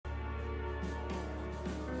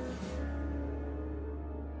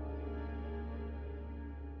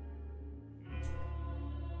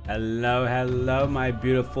Hello, hello, my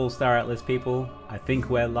beautiful Star Atlas people. I think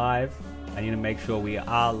we're live. I need to make sure we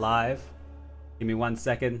are live. Give me 1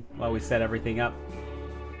 second while we set everything up.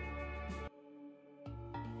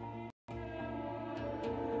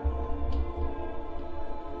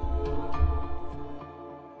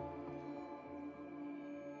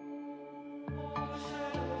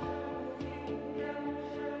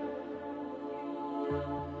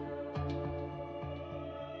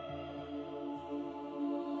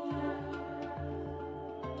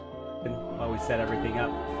 While we set everything up.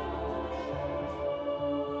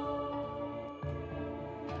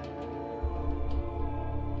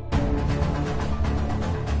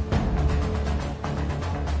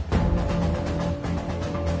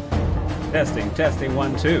 Testing,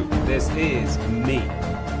 1, 2. This is me.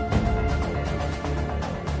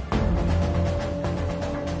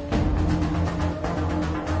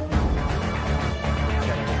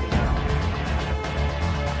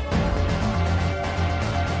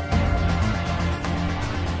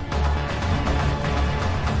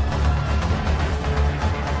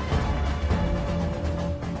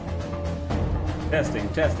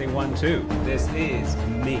 Testing, 1, 2. This is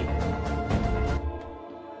me.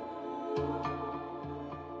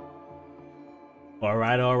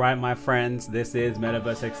 All right, my friends. This is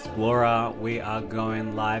Metaverse Explorer. We are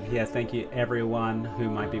going live here. Thank you, everyone who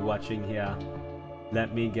might be watching here.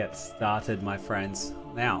 Let me get started, my friends.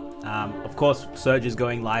 Now, of course, Surge is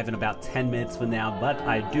going live in about 10 minutes from now, but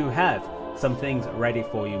I do have some things ready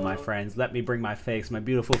for you, my friends. Let me bring my face, my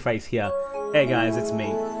beautiful face here. Hey, guys, it's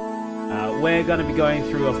me. We're going to be going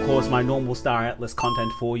through, of course, my normal Star Atlas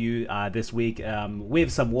content for you this week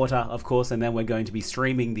with some water, of course, and then we're going to be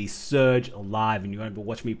streaming the Surge live, and you're going to be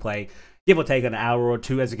watching me play, give or take an hour or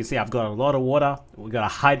two. As you can see, I've got a lot of water. We've got to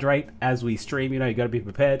hydrate as we stream. You know, you got to be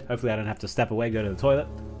prepared. Hopefully, I don't have to step away, go to the toilet.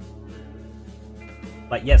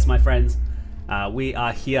 But yes, my friends, we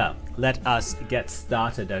are here. Let us get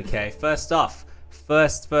started, okay? First off,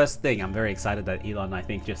 First thing, I'm very excited that Elon, I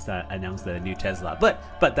think, just announced the new Tesla, but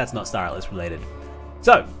that's not Star Atlas related.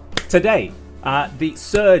 So today, the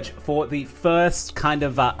Surge for the first kind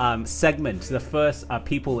of segment, the first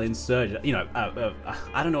people in Surge, you know,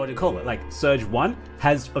 I don't know what to call it, like Surge 1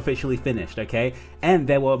 has officially finished, okay? And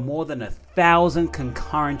there were more than 1,000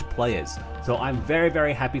 concurrent players. So I'm very,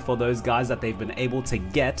 very happy for those guys that they've been able to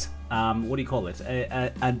get, what do you call it,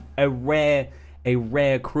 a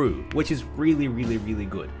rare crew, which is really, really, really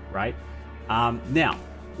good, right? Now,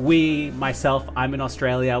 I'm in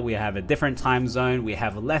Australia. We have a different time zone. We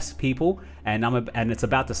have less people, and it's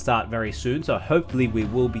about to start very soon. So hopefully, we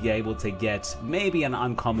will be able to get maybe an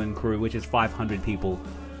uncommon crew, which is 500 people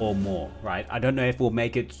or more, right? I don't know if we'll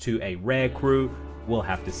make it to a rare crew. We'll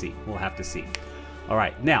have to see. We'll have to see. All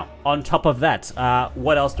right. Now, on top of that,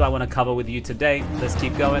 what else do I want to cover with you today? Let's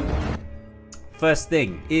keep going. First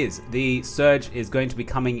thing is the Surge is going to be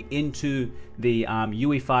coming into the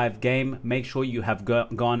UE5 game. Make sure you have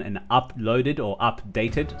gone and uploaded or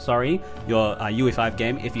updated, sorry, your UE5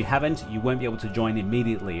 game. If you haven't, you won't be able to join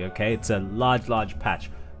immediately, okay? It's a large patch.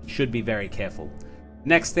 Should be very careful.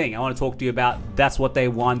 Next thing I want to talk to you about, that's what they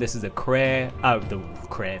won. This is the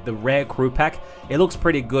rare crew pack. It looks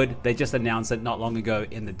pretty good. They just announced it not long ago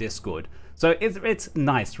in the Discord. So it's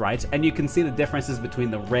nice, right? And you can see the differences between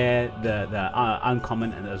the rare, the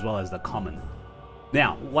uncommon, and as well as the common.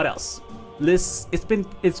 Now, what else?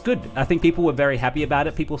 It's good. I think people were very happy about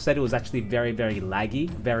it. People said it was actually very, very laggy,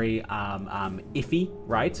 very iffy,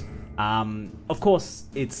 right? Of course,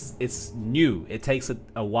 it's new. It takes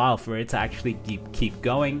a while for it to actually keep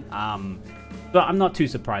going. But I'm not too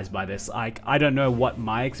surprised by this. I don't know what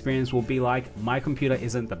my experience will be like. My computer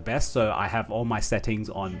isn't the best, so I have all my settings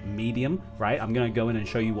on medium, right? I'm going to go in and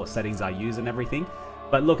show you what settings I use and everything.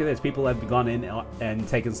 But look at this. People have gone in and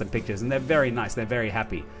taken some pictures, and they're very nice. They're very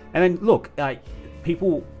happy. And then look,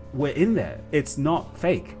 people were in there. It's not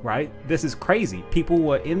fake, right? This is crazy. People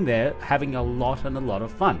were in there having a lot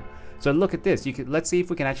of fun. So look at this. Let's see if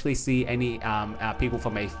we can actually see any people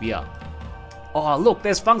from Aethia. Oh, look,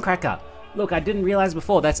 there's Funcracker. Look, I didn't realize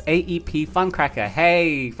before, that's AEP Funcracker.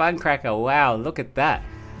 Hey, Funcracker, wow, look at that.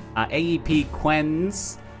 AEP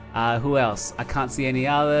Quens, who else? I can't see any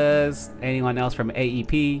others. Anyone else from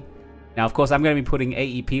AEP? Now, of course, I'm going to be putting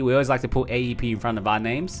AEP. We always like to put AEP in front of our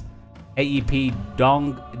names. AEP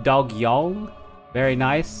Dog Yong, very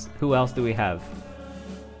nice. Who else do we have?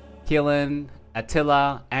 Killen,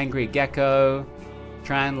 Attila, Angry Gecko,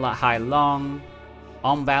 Tran Hai Long,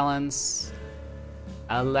 On Balance,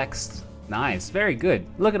 Alex. Nice, very good.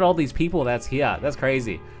 Look at all these people that's here. That's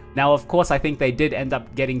crazy. Now, of course, I think they did end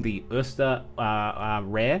up getting the Ursta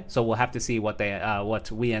rare, so we'll have to see what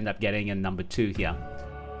we end up getting in number 2 here.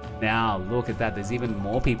 Now, look at that. There's even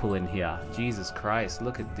more people in here. Jesus Christ,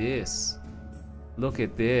 look at this. Look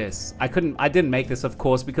at this. I didn't make this, of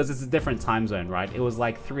course, because it's a different time zone, right? It was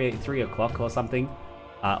like 3 o'clock or something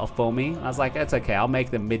for me. I was like, it's okay. I'll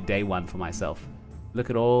make the midday one for myself. Look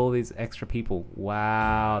at all these extra people.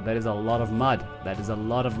 Wow, that is a lot of mud. That is a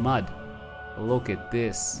lot of mud. Look at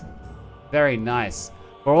this. Very nice.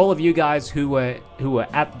 For all of you guys who were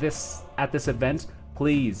at this event,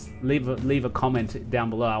 please leave a comment down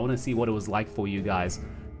below. I want to see what it was like for you guys.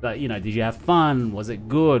 You know, did you have fun? Was it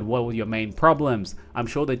good? What were your main problems? I'm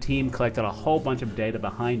sure the team collected a whole bunch of data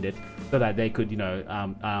behind it so that they could,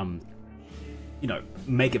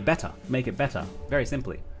 make it better. Make it better. Very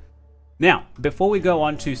simply. Now, before we go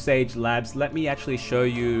on to Sage Labs, let me actually show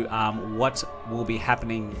you what will be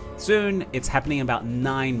happening soon. It's happening in about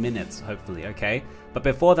 9 minutes, hopefully, okay? But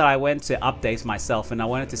before that, I went to update myself and I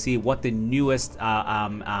wanted to see what the newest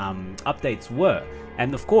updates were.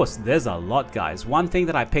 And of course, there's a lot, guys. One thing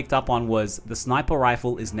that I picked up on was the sniper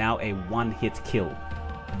rifle is now a one-hit kill.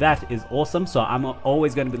 That is awesome. So I'm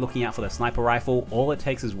always going to be looking out for the sniper rifle. All it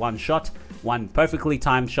takes is one shot, one perfectly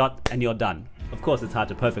timed shot, and you're done. Of course, it's hard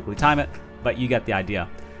to perfectly time it, but you get the idea.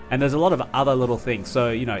 And there's a lot of other little things.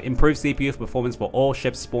 So, you know, improved CPU performance for all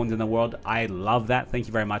ships spawned in the world. I love that. Thank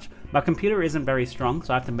you very much. My computer isn't very strong,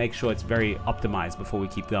 so I have to make sure it's very optimized before we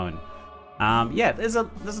keep going. Yeah, there's a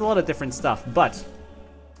lot of different stuff, but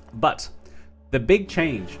the big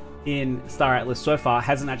change in Star Atlas so far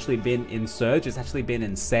hasn't actually been in Surge, it's actually been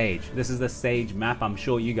in Sage. This is the Sage map. I'm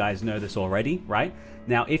sure you guys know this already, right?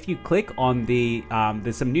 Now, if you click on the,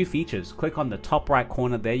 there's some new features. Click on the top right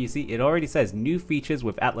corner there, you see, it already says new features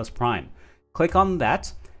with Atlas Prime. Click on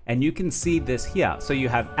that, and you can see this here. So you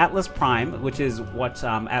have Atlas Prime, which is what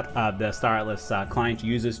the Star Atlas client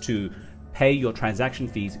uses to pay your transaction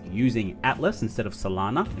fees using Atlas instead of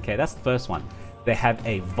Solana. Okay, that's the first one. They have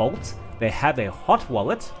a vault, they have a hot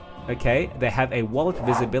wallet, okay, they have a wallet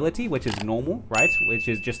visibility, which is normal, right, which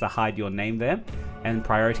is just to hide your name there, and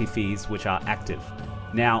priority fees, which are active.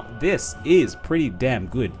 Now, this is pretty damn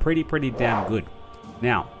good, pretty damn good.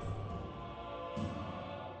 Now,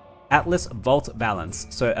 Atlas Vault Balance.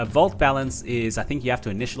 So a vault balance is, I think you have to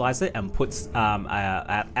initialize it and put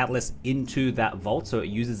Atlas into that vault, so it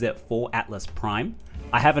uses it for Atlas Prime.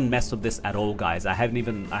 I haven't messed with this at all, guys. I haven't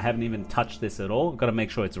even touched this at all. Got to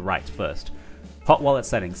make sure it's right first. Hot wallet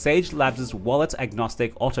settings. Sage Labs' wallet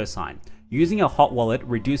agnostic auto sign. Using a hot wallet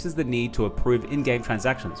reduces the need to approve in-game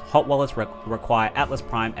transactions. Hot wallets require Atlas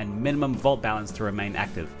Prime and minimum vault balance to remain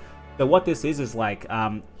active. So what this is like,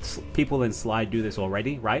 people in Slide do this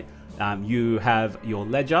already, right? You have your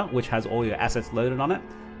ledger, which has all your assets loaded on it,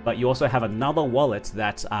 but you also have another wallet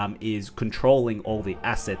that is controlling all the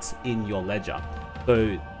assets in your ledger.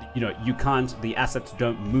 So, you know, the assets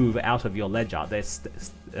don't move out of your ledger. They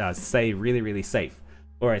stay really safe.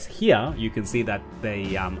 Whereas here, you can see that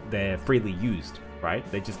they're freely used, right?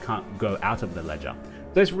 They just can't go out of the ledger.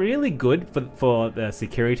 So it's really good for the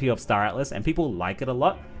security of Star Atlas, and people like it a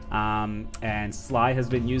lot. And Sly has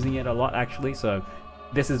been using it a lot, actually. So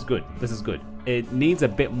this is good. This is good. It needs a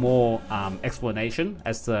bit more explanation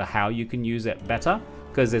as to how you can use it better,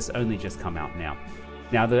 because it's only just come out now.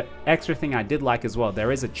 Now, the extra thing I did like as well,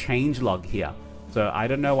 there is a change log here. So I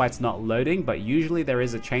don't know why it's not loading, but usually there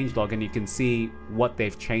is a change log and you can see what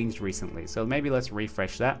they've changed recently. So maybe let's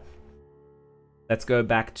refresh that. Let's go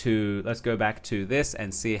back to this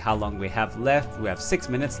and see how long we have left. We have 6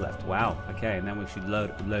 minutes left. Wow. Okay, and then we should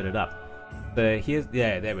load it up. So here's,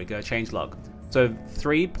 yeah, there we go, change log. So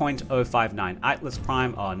 3.059 Atlas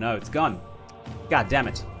Prime. Oh no, it's gone. God damn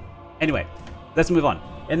it. Anyway, let's move on.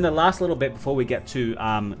 In the last little bit before we get to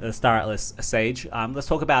Star Atlas Sage, let's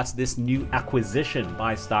talk about this new acquisition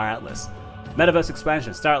by Star Atlas. Metaverse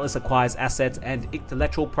expansion. Star Atlas acquires assets and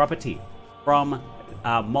intellectual property from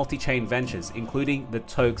multi-chain ventures, including the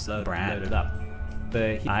Tokes brand. Loaded up.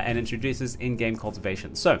 And introduces in-game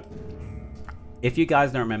cultivation. So, if you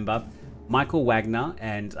guys don't remember, Michael Wagner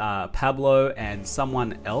and Pablo and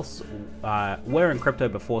someone else were in crypto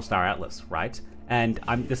before Star Atlas, right? And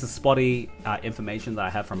this is spotty information that I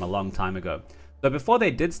have from a long time ago. So before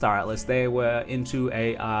they did Star Atlas, they were into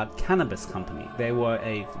a cannabis company. They were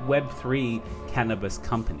a Web3 cannabis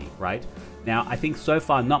company, right? Now, I think so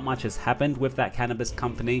far not much has happened with that cannabis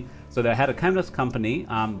company. So they had a cannabis company,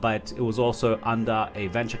 but it was also under a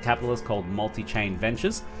venture capitalist called Multi-Chain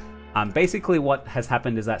Ventures. Basically what has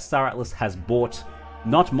happened is that Star Atlas has bought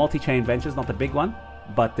not Multi-Chain Ventures, not the big one,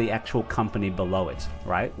 but the actual company below it,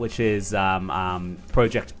 right? Which is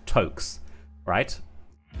Project Tokes, right?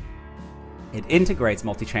 It integrates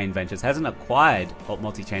Multi-Chain Ventures, hasn't acquired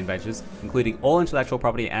Multi-Chain Ventures, including all intellectual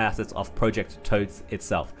property and assets of Project Tokes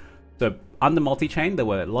itself. So under multi-chain, there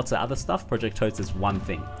were lots of other stuff. Project Totes is one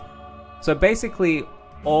thing. So basically,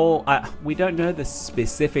 we don't know the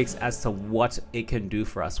specifics as to what it can do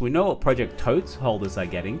for us. We know what Project Totes holders are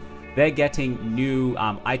getting. They're getting new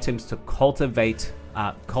items to cultivate,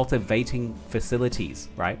 cultivating facilities,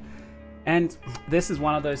 right? And this is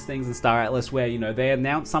one of those things in Star Atlas where, you know, they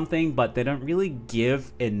announce something, but they don't really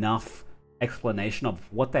give enough explanation of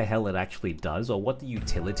what the hell it actually does or what the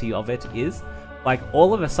utility of it is. Like,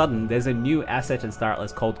 all of a sudden, there's a new asset in Star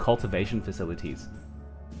Atlas called cultivation facilities.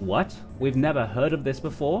 What? We've never heard of this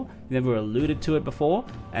before, never alluded to it before,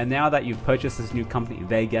 and now that you've purchased this new company,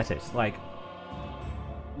 they get it. Like,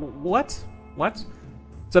 what? What?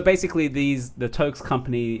 So basically, the Tokes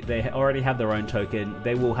company, they already have their own token.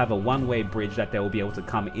 They will have a one-way bridge that they will be able to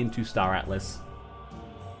come into Star Atlas.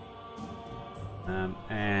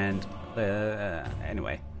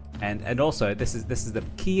 Anyway. And also, this is the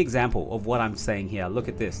key example of what I'm saying here. Look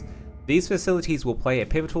at this. These facilities will play a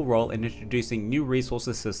pivotal role in introducing new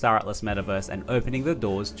resources to the Star Atlas metaverse and opening the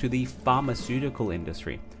doors to the pharmaceutical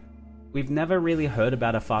industry. We've never really heard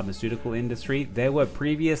about a pharmaceutical industry. There were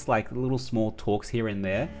previous, like, little small talks here and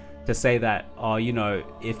there to say that, oh, you know,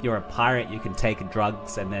 if you're a pirate, you can take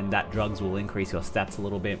drugs and then that drugs will increase your stats a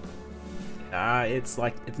little bit. It's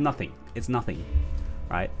like, it's nothing. It's nothing,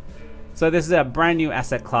 right? So this is a brand new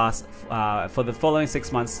asset class. For the following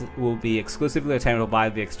 6 months, will be exclusively attainable by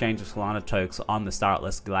the exchange of Solana Tokes on the Star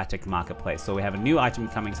Atlas Galactic Marketplace. So we have a new item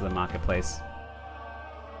coming to the marketplace.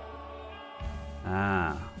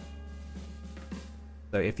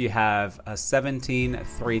 So if you have a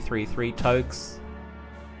 17,333 Tokes.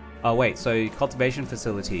 Oh wait, so cultivation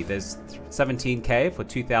facility, there's 17k for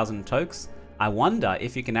 2,000 Tokes. I wonder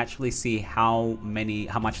if you can actually see how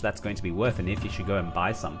much that's going to be worth and if you should go and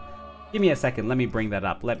buy some. Give me a second, let me bring that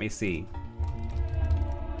up, let me see.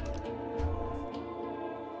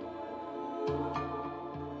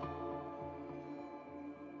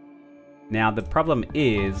 Now the problem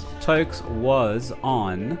is, Tokes was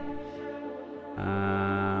on...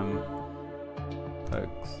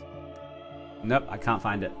 Tokes. Nope, I can't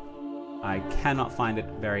find it. I cannot find it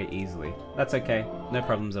very easily. That's okay, no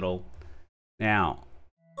problems at all. Now...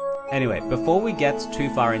 Anyway, before we get too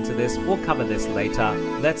far into this, we'll cover this later.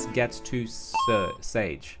 Let's get to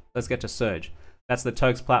Sage. Let's get to Surge. That's the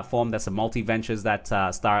Tokes platform. That's the multi-ventures that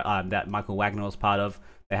that Michael Wagner was part of.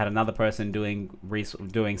 They had another person doing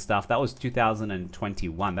stuff. That was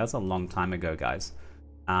 2021. That was a long time ago, guys.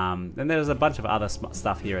 And there's a bunch of other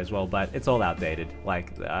stuff here as well, but it's all outdated.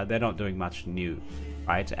 Like, they're not doing much new,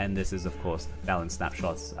 right? And this is, of course, Balance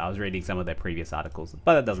Snapshots. I was reading some of their previous articles,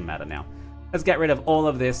 but it doesn't matter now. Let's get rid of all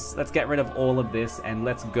of this. Let's get rid of all of this and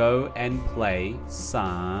let's go and play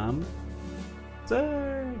some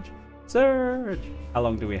Surge. Surge. How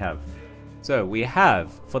long do we have? So we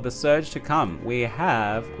have, for the Surge to come, we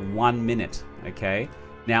have 1 minute, okay?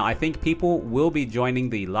 Now I think people will be joining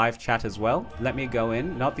the live chat as well. Let me go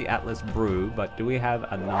in, not the Atlas Brew, but do we have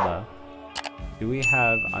another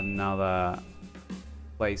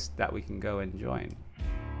place that we can go and join?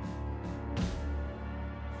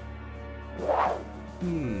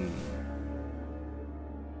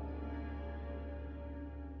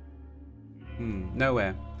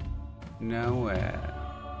 Nowhere. Nowhere.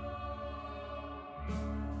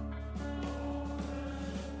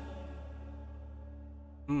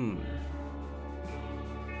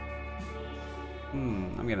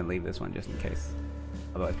 I'm gonna leave this one just in case.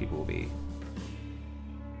 Otherwise people will be...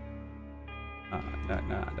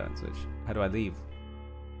 no, don't switch. How do I leave?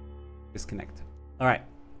 Disconnect. Alright.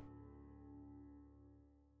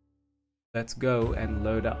 Let's go and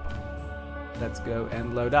load up. Let's go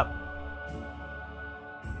and load up.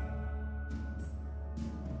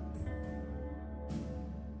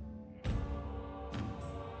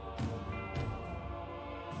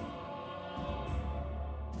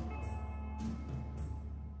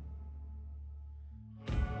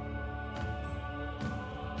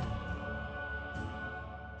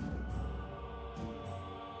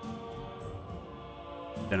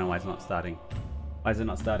 Don't know why it's not starting. Why is it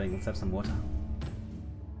not starting? Let's have some water.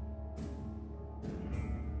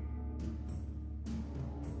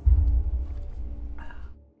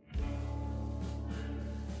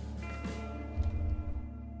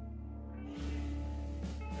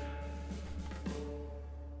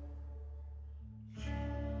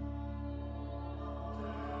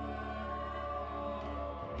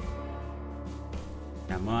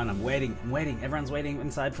 Come on, I'm waiting. Everyone's waiting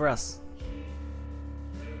inside for us.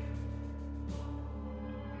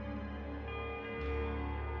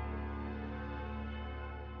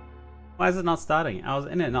 Why is it not starting? I was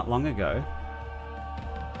in it not long ago.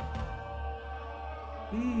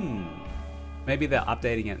 Maybe they're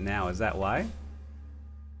updating it now, is that why?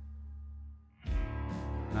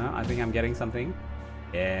 No, I think I'm getting something.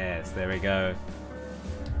 Yes, there we go.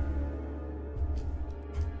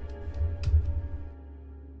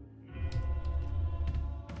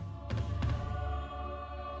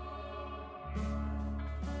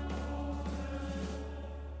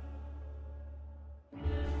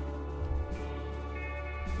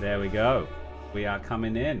 There we go. We are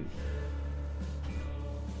coming in.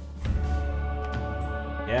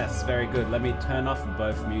 Yes, very good. Let me turn off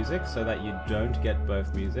both music so that you don't get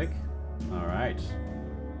both music. All right.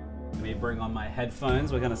 Let me bring on my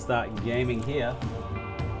headphones. We're going to start gaming here.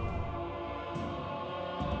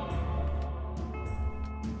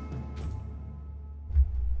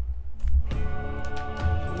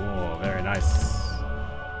 Oh, very nice.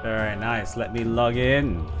 Very nice. Let me log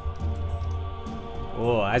in.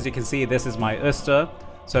 Oh, as you can see, this is my Uster.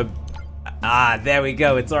 So, there we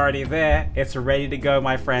go. It's already there. It's ready to go,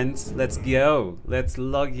 my friends. Let's go. Let's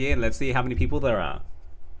log in. Let's see how many people there are.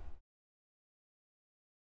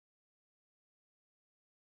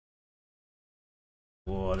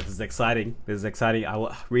 Oh, this is exciting. This is exciting.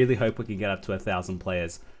 I really hope we can get up to 1,000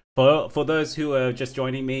 players. For those who are just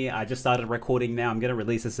joining me, I just started recording now. I'm going to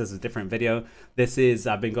release this as a different video.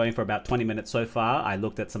 I've been going for about 20 minutes so far. I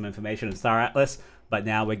looked at some information in Star Atlas, but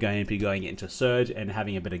now we're going to be going into Surge and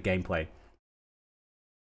having a bit of gameplay.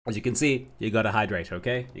 As you can see, you got to hydrate,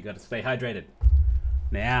 okay? You got to stay hydrated.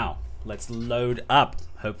 Now, let's load up.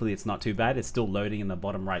 Hopefully it's not too bad. It's still loading in the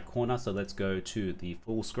bottom right corner, so let's go to the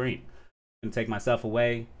full screen. I'm going to take myself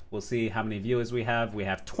away. We'll see how many viewers we have. We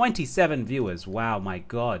have 27 viewers. Wow, my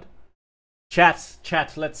God. Chat,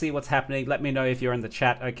 let's see what's happening. Let me know if you're in the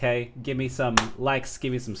chat, okay? Give me some likes,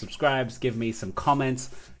 give me some subscribes, give me some comments.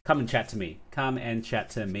 Come and chat to me. Come and chat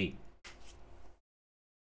to me.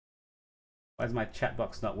 Why is my chat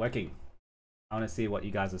box not working? I want to see what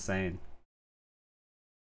you guys are saying.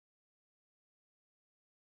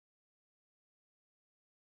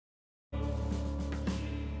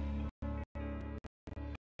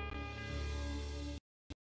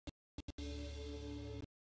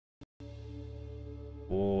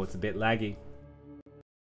 Oh, it's a bit laggy.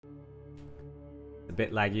 It's a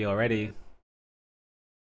bit laggy already.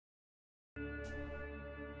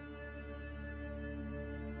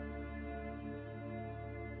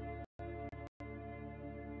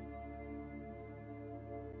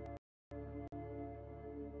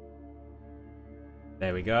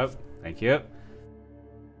 There we go. Thank you.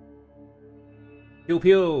 Pew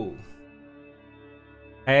pew.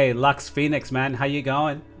 Hey, Lux Phoenix, man. How you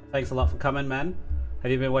going? Thanks a lot for coming, man. Have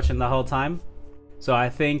you been watching the whole time? So I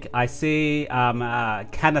think I see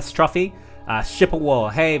Canastrophe, Shipper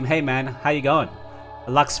War. Hey man, how you going?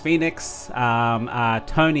 Lux Phoenix,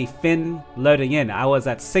 Tony Finn loading in. I was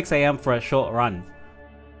at 6 AM for a short run.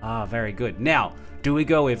 Ah, very good. Now, do we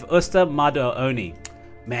go with Uster, Mud, or Oni?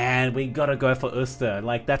 Man, we gotta go for Uster.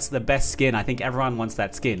 Like, that's the best skin. I think everyone wants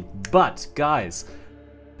that skin. But, guys,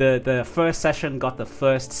 the first session got the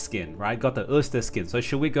first skin, right? Got the Uster skin. So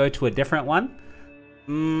should we go to a different one?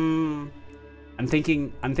 I'm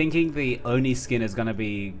thinking the Oni skin is gonna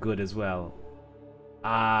be good as well.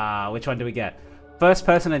 Which one do we get? First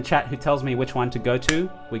person in chat who tells me which one to go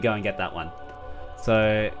to, we go and get that one.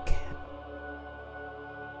 So,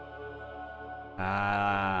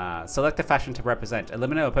 select a faction to represent.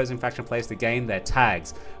 Eliminate opposing faction players to gain their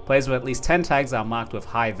tags. Players with at least 10 tags are marked with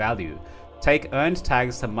high value. Take earned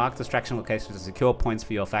tags to mark distraction locations to secure points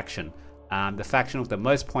for your faction. The faction with the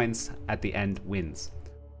most points at the end wins.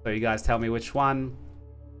 So you guys tell me which one.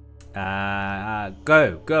 Go.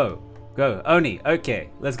 Oni. Okay,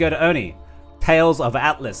 let's go to Oni. Tales of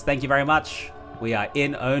Atlas. Thank you very much. We are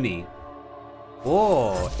in Oni.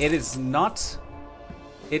 Oh, it is not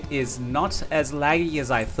as laggy as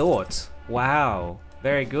I thought. Wow,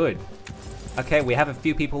 very good. Okay, we have a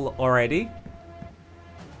few people already.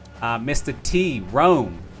 Mr. T,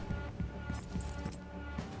 Rome.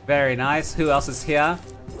 Very nice. Who else is here?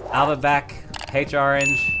 Alvaback, H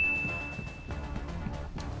Orange.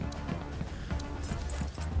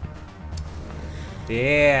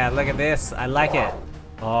 Yeah, look at this. I like it.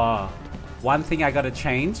 Oh, one thing I gotta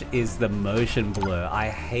change is the motion blur. I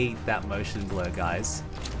hate that motion blur, guys.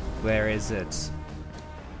 Where is it?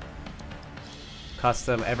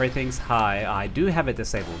 Custom, everything's high. I do have it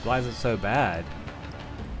disabled. Why is it so bad?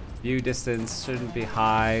 View distance shouldn't be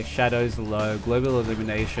high. Shadows low. Global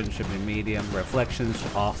illumination should be medium. Reflections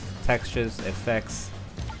off. Textures, effects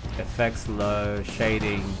low.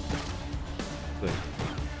 Shading. Good.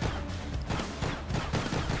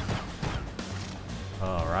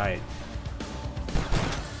 Alright.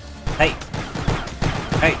 Hey!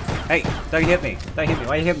 Hey, don't hit me. Don't hit me.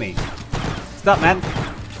 Why you hit me? Stop, man.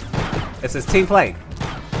 This is team play.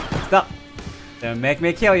 Stop. Don't make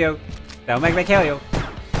me kill you. Don't make me kill you.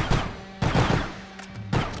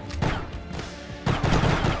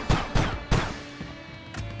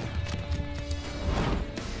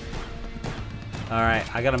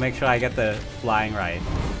 Alright, I gotta make sure I get the flying right.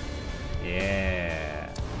 Yeah.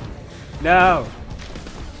 No!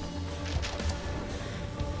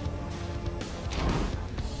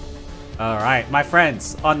 Alright, my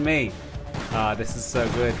friends, on me. This is so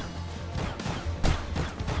good.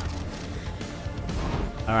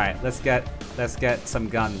 Alright, let's get some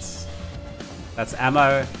guns. That's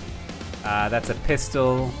ammo. That's a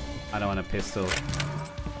pistol. I don't want a pistol.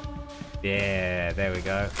 Yeah, there we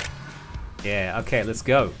go. Yeah, okay, let's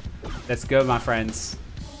go. Let's go, my friends.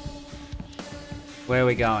 Where are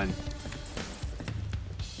we going?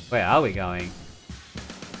 Where are we going?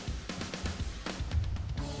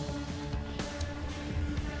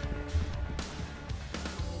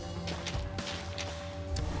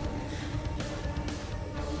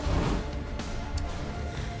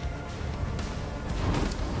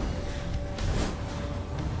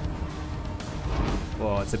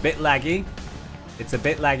 Well, it's a bit laggy. It's a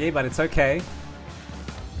bit laggy, but it's okay.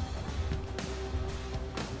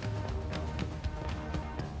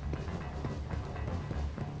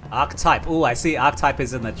 Archetype. Oh, I see archetype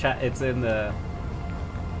is in the chat. It's in the...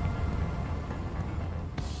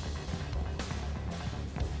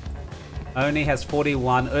 Oni has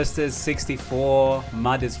 41. Oster's 64.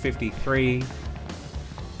 Mud is 53.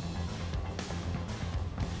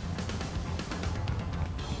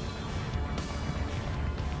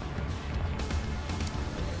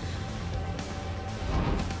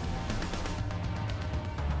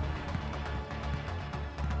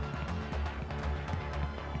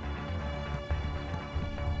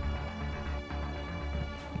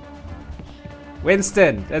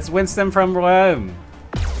 Winston! That's Winston from Rome!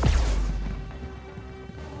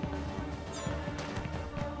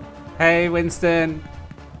 Hey Winston!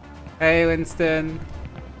 Hey Winston!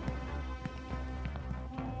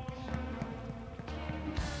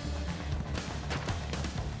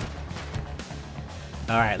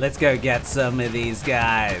 Alright, let's go get some of these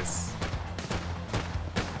guys.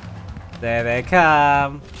 There they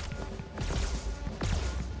come!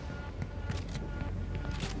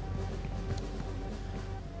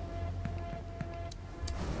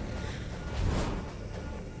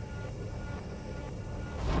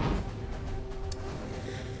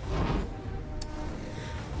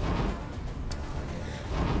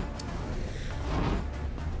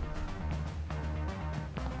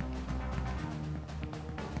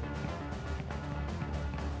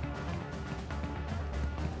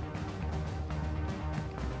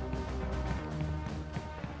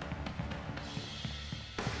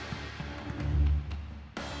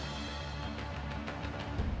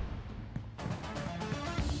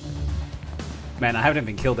 Man, I haven't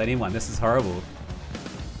even killed anyone. This is horrible.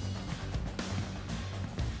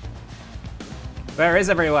 Where is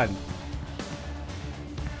everyone?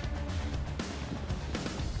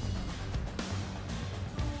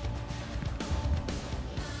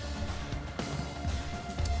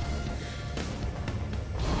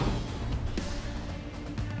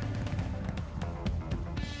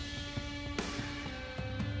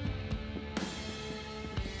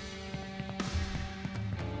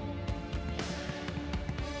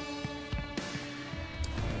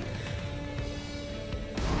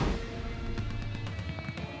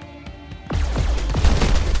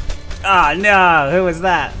 Oh no, who was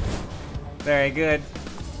that? Very good.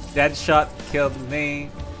 Deadshot killed me.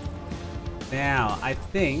 Now, I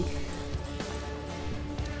think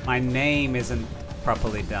my name isn't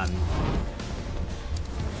properly done.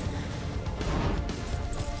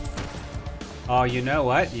 Oh, you know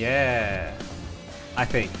what? Yeah. I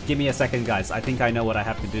think. Give me a second, guys. I think I know what I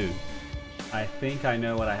have to do. I think I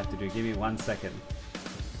know what I have to do. Give me 1 second.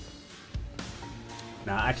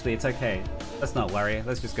 Nah, actually, it's okay. Let's not worry.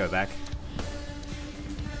 Let's just go back.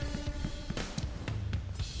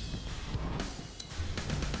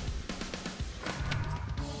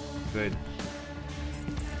 Good.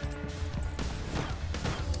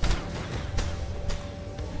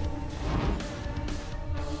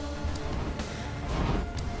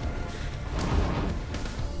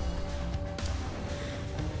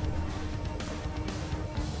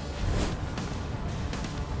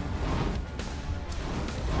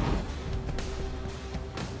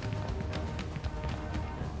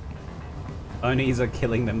 Onis are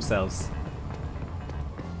killing themselves.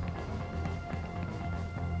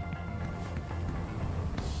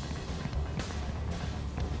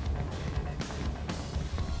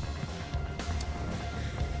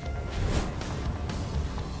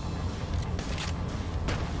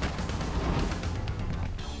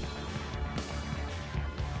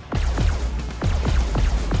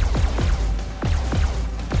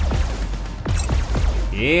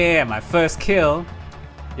 Yeah, my first kill.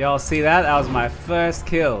 Y'all see that? That was my first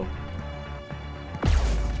kill.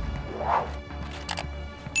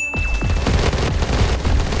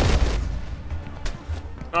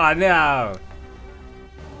 Oh no!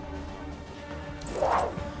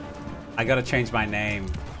 I gotta change my name.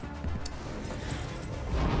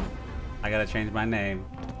 I gotta change my name.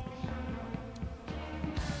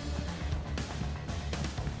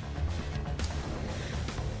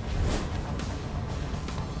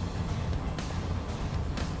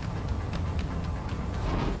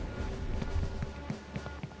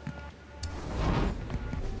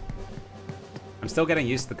 I'm still getting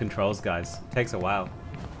used to the controls, guys. It takes a while.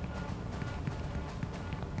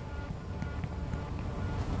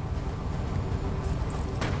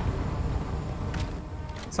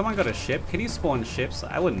 Someone got a ship? Can you spawn ships?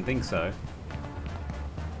 I wouldn't think so.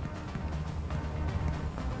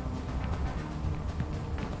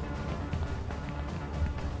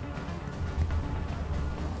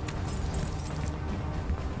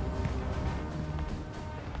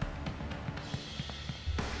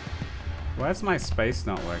 Why's my space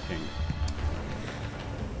not working?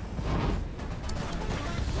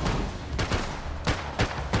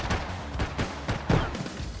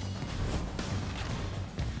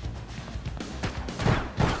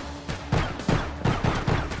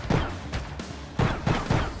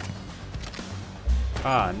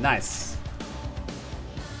 Ah, nice.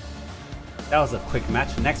 That was a quick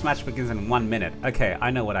match. Next match begins in 1 minute. Okay, I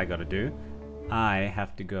know what I gotta do. I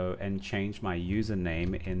have to go and change my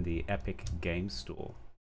username in the Epic Game Store.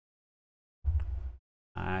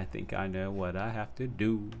 I think I know what I have to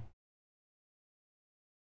do.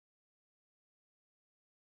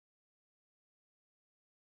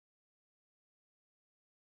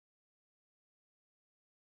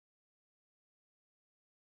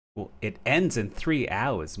 Well, it ends in 3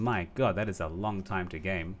 hours. My god, that is a long time to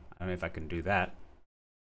game. I don't know if I can do that.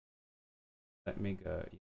 Let me go.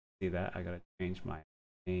 See that? I gotta change my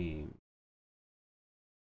name.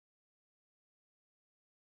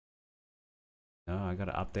 No, I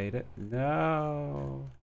gotta update it.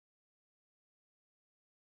 No.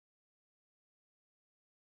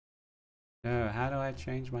 No, how do I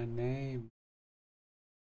change my name?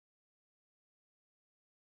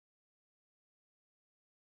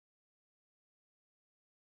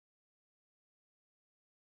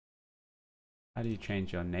 How do you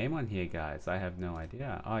change your name on here, guys? I have no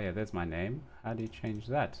idea. Oh yeah, there's my name. How do you change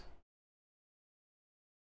that?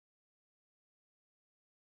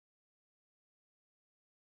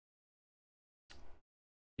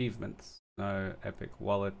 Achievements. No, Epic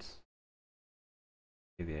Wallet.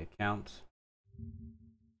 See the account.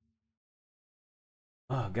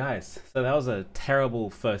 Oh, guys. So that was a terrible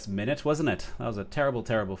first minute, wasn't it? That was a terrible,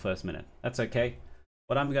 terrible first minute. That's okay.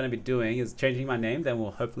 What I'm going to be doing is changing my name, then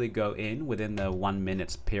we'll hopefully go in within the 1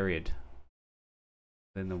 minute period.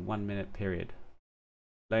 Within the 1 minute period.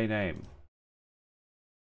 Play name.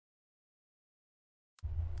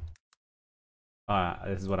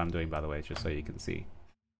 This is what I'm doing, by the way, just so you can see.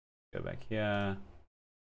 Go back here.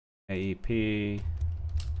 AEP.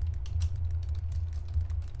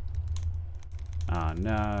 Oh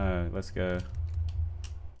no, let's go.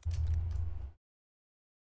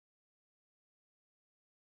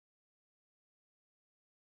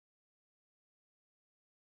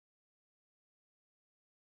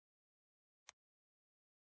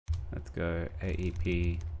 Let's go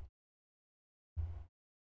AEP.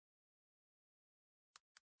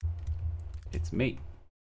 It's me.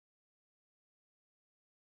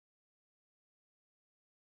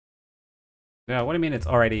 Yeah, what do you mean it's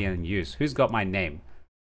already in use? Who's got my name?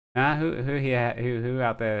 Who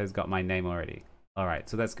out there has got my name already? All right,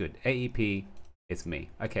 so that's good. AEP, it's me.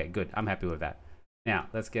 Okay, good. I'm happy with that. Now,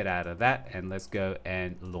 let's get out of that and let's go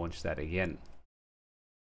and launch that again.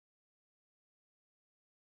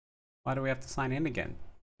 Why do we have to sign in again?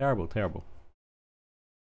 Terrible, terrible.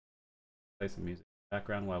 Play some music in the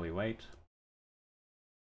background while we wait.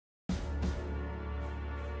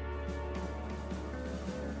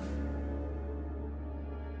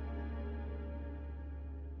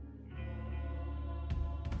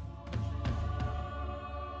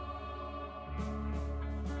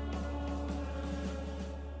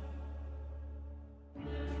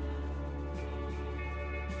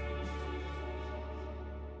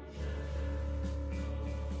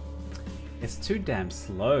 It's too damn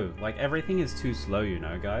slow. Like, everything is too slow, you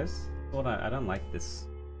know, guys. Well, I don't like this.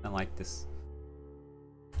 I don't like this.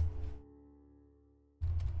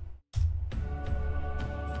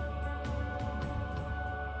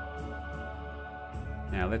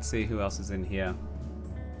 Now, let's see who else is in here.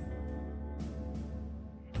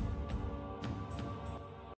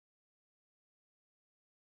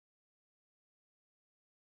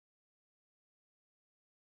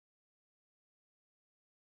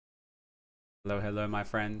 Hello, hello, my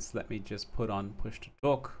friends. Let me just put on push to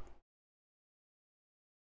talk.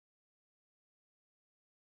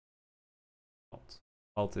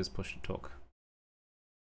 Alt is push to talk.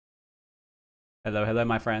 Hello, hello,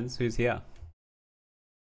 my friends. Who's here?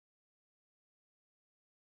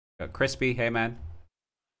 Got Crispy. Hey, man.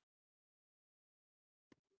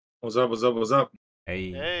 What's up? What's up? What's up?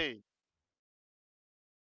 Hey. Hey.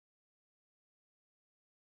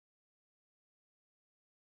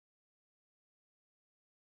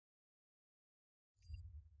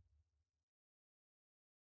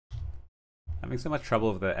 Having so much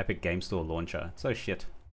trouble with the Epic Game Store launcher. It's so shit.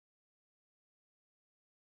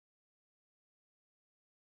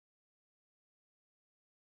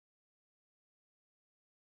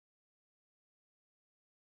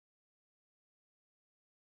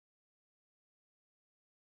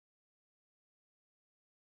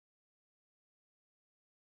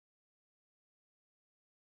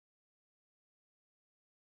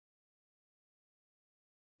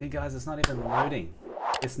 Hey guys, it's not even loading.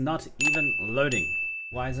 It's not even loading.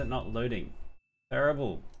 Why is it not loading?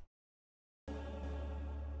 Terrible.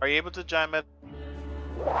 Are you able to jam it?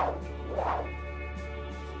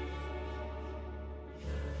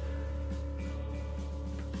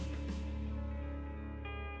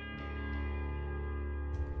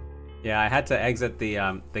 Yeah, I had to exit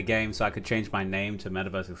the game so I could change my name to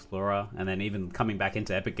Metaverse Explorer, and then even coming back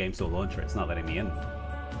into Epic Game Store launcher, it's not letting me in.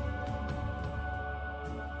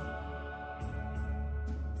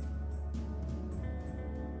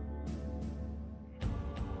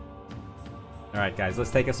 Alright guys, let's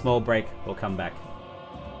take a small break. We'll come back.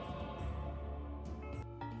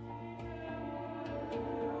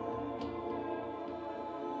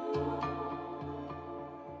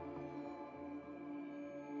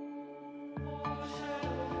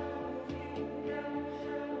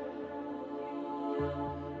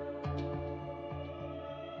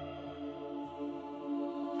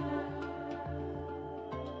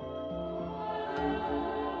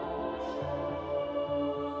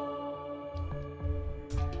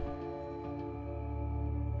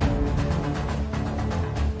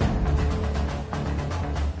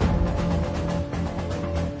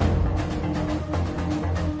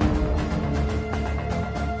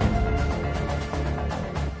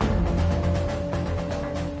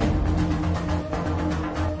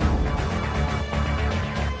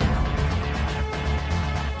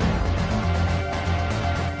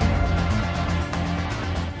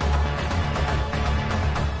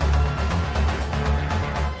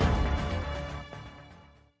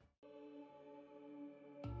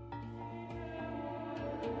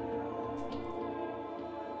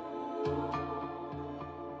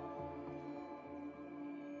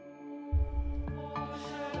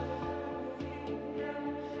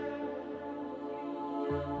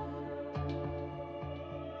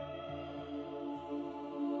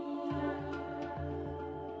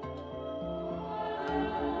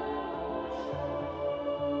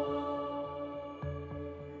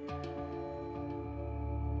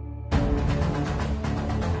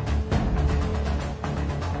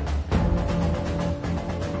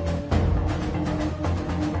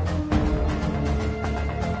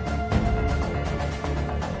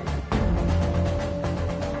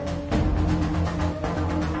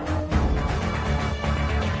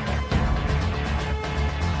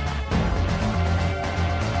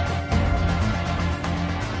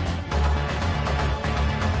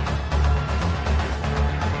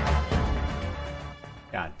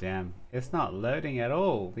 God damn, it's not loading at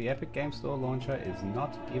all. The Epic Game Store launcher is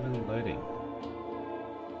not even loading.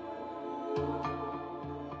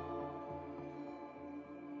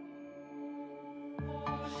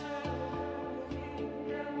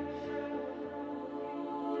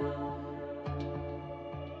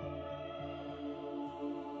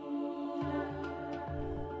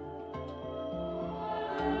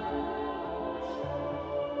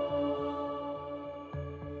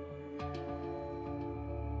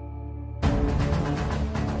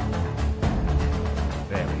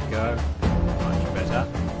 There we go. Much better.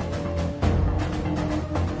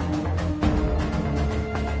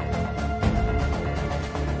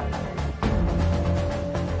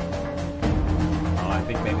 Oh, I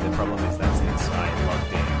think maybe the problem is that since I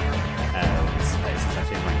logged in since I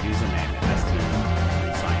changed my username, it has to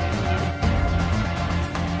re-sign in, you know?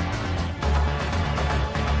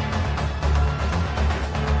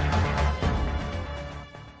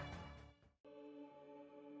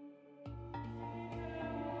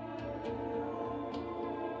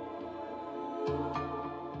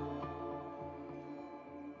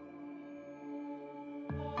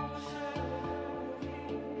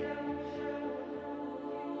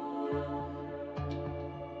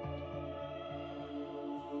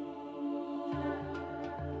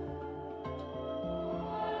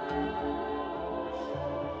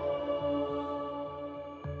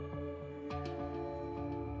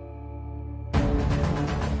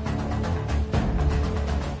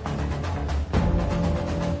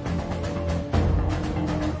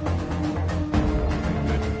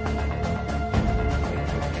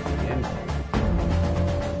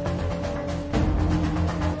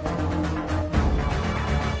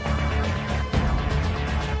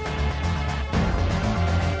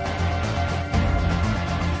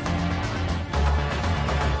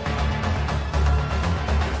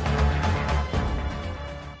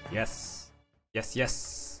 Yes. Yes,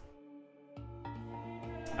 yes.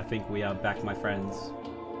 I think we are back, my friends.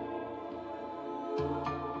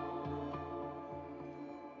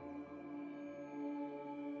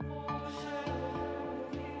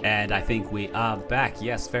 And I think we are back.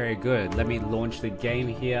 Yes, very good. Let me launch the game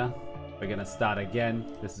here. We're gonna start again.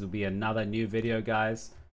 This will be another new video,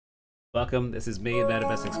 guys. Welcome, this is me, the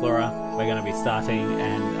Metaverse Explorer. We're gonna be starting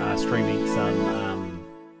and streaming some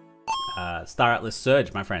Star Atlas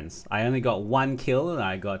Surge, my friends. I only got 1 kill and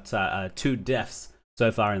I got 2 deaths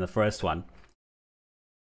so far in the first one.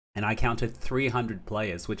 And I counted 300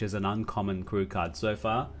 players, which is an uncommon crew card so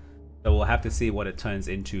far. So we'll have to see what it turns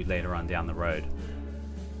into later on down the road.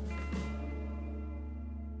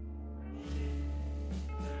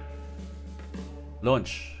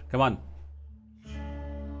 Launch, come on.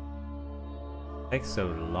 Takes so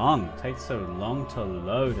long to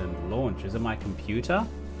load and launch. Is it my computer?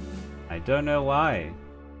 I don't know why.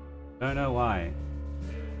 Don't know why.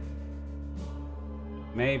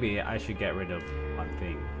 Maybe I should get rid of one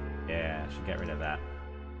thing. Yeah, I should get rid of that.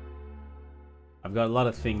 I've got a lot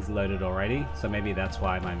of things loaded already, so maybe that's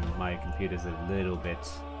why my computer's a little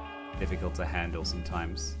bit difficult to handle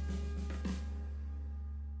sometimes.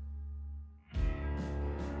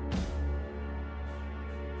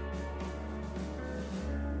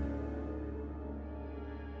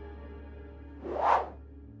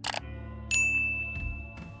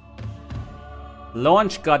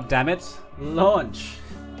 Launch, goddammit! Launch!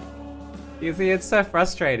 You see, it's so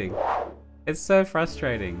frustrating. It's so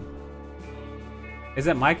frustrating. Is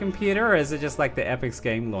it my computer or is it just like the Epic's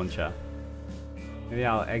game launcher? Maybe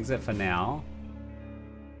I'll exit for now.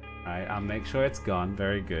 Alright, I'll make sure it's gone.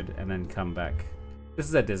 Very good. And then come back. This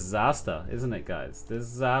is a disaster, isn't it, guys?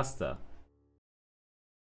 Disaster.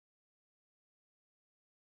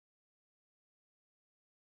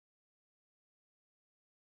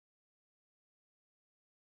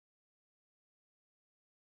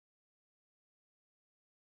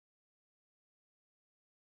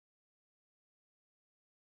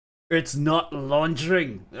 It's not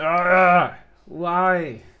launching. Arrgh!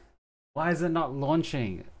 Why? Why is it not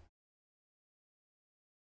launching?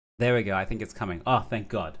 There we go. I think it's coming. Oh, thank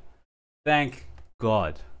God. Thank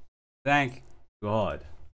God. Thank God.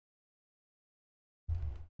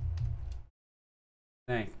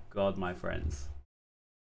 Thank God, my friends.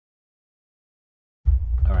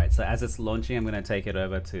 Alright, so as it's launching, I'm going to take it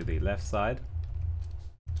over to the left side.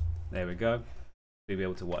 There we go. You'll be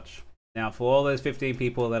able to watch. Now, for all those 15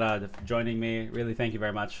 people that are joining me, really thank you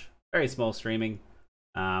very much. Very small streaming.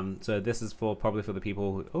 So this is probably for the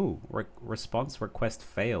people who... Oh, response request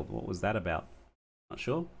failed. What was that about? Not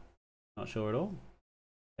sure. Not sure at all.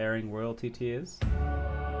 Pairing royalty tiers.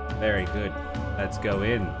 Very good. Let's go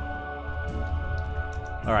in.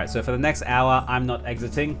 Alright, so for the next hour, I'm not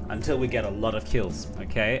exiting until we get a lot of kills.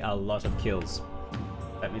 Okay? A lot of kills.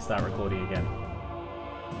 Let me start recording again.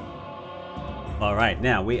 Alright,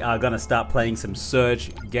 now we are going to start playing some Surge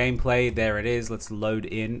gameplay. There it is. Let's load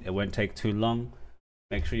in. It won't take too long.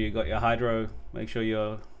 Make sure you got your hydro. Make sure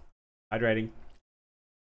you're hydrating.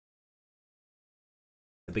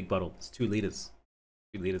 A big bottle. It's 2 liters.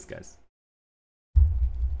 2 liters, guys.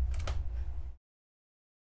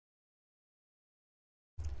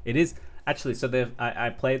 It is actually, so I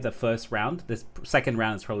played the first round. This second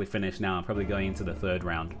round is probably finished now. I'm probably going into the 3rd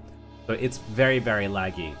round. So it's very, very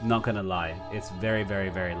laggy. Not gonna lie. It's very, very,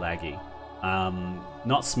 very laggy.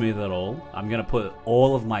 Not smooth at all. I'm gonna put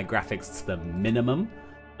all of my graphics to the minimum.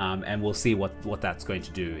 And we'll see what that's going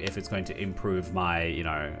to do, if it's going to improve my, you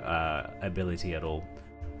know, ability at all.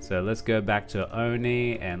 So let's go back to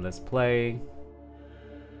Oni and let's play.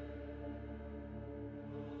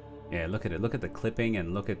 Yeah, look at it. Look at the clipping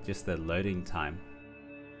and look at just the loading time.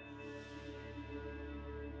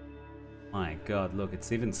 My God, look,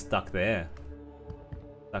 it's even stuck there.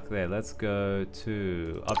 Stuck there. Let's go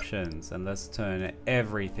to options and let's turn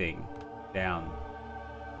everything down.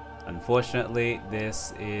 Unfortunately,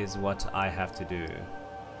 this is what I have to do.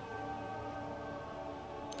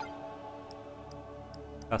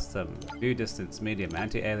 Custom, view distance, medium,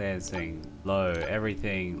 anti-aliasing, low,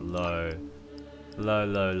 everything low. Low,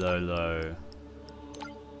 low, low, low.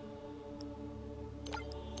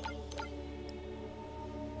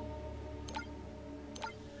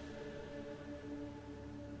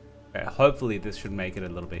 Okay, hopefully this should make it a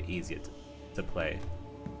little bit easier to play.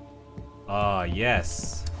 Oh,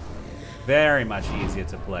 yes. Very much easier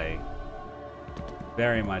to play.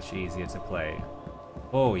 Very much easier to play.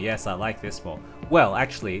 Oh, yes, I like this more. Well,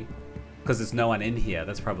 actually, because there's no one in here,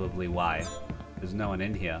 that's probably why. There's no one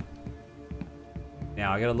in here.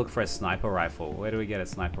 Now, I gotta look for a sniper rifle. Where do we get a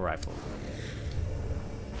sniper rifle?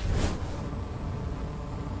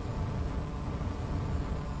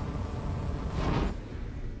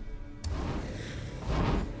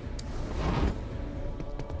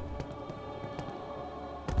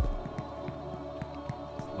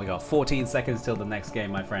 We got 14 seconds till the next game,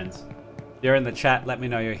 my friends. If you're in the chat, let me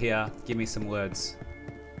know you're here. Give me some words.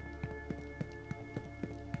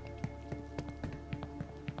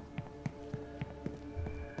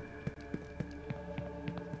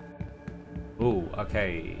 Ooh,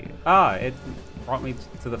 okay. Ah, it brought me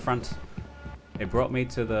to the front. It brought me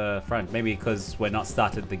to the front. Maybe because we're not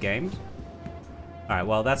started the game. Alright,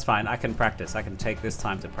 well, that's fine. I can practice. I can take this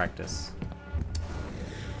time to practice.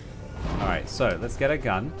 Alright, so let's get a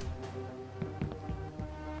gun.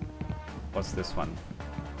 What's this one?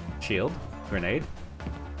 Shield? Grenade?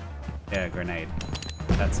 Yeah, grenade.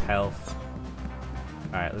 That's health.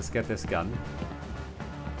 Alright, let's get this gun.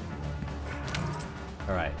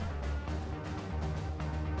 Alright.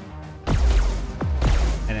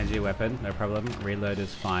 Energy weapon, no problem. Reload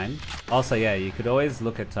is fine. Also, yeah, you could always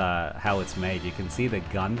look at how it's made. You can see the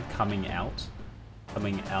gun coming out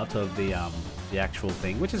of the actual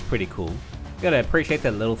thing, which is pretty cool. You gotta appreciate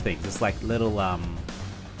the little things. It's like little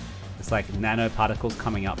it's like nanoparticles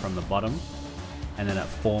coming out from the bottom, and then it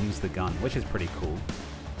forms the gun, which is pretty cool.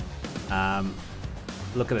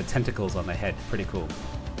 Look at the tentacles on the head, pretty cool.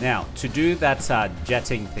 Now, to do that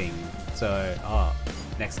jetting thing, so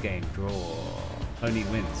next game, draw. Tony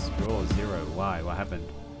wins. Draw 0. Why? What happened?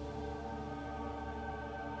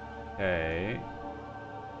 Okay.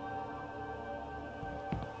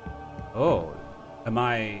 Oh, am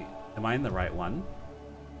I in the right one?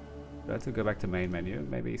 Do I have to go back to main menu?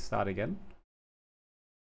 Maybe start again?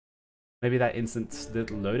 Maybe that instance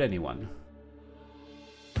didn't load anyone.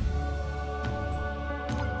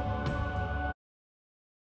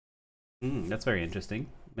 That's very interesting.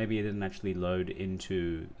 Maybe it didn't actually load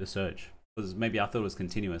into the search. Because maybe I thought it was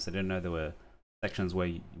continuous. I didn't know there were sections where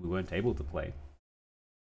we weren't able to play.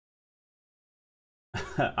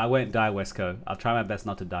 I won't die, Wesco. I'll try my best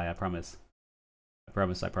not to die, I promise. I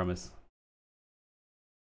promise, I promise.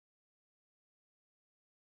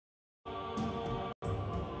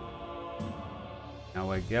 Now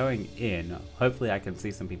we're going in. Hopefully I can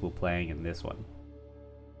see some people playing in this one.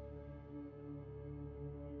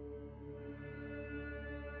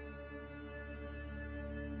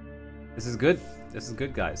 This is good. This is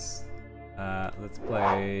good, guys. Let's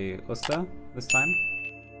play Usta this time.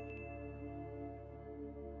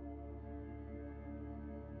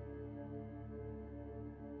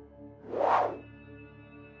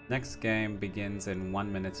 Next game begins in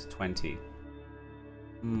 1 minute 20.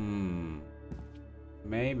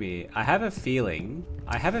 Maybe. I have a feeling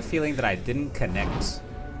that I didn't connect.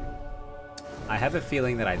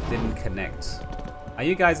 Are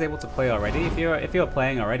you guys able to play already? If you're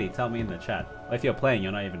playing already, tell me in the chat. Or if you're playing,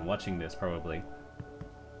 you're not even watching this, probably.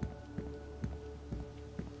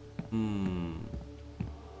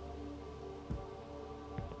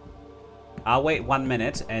 I'll wait 1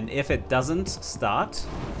 minute, and if it doesn't start,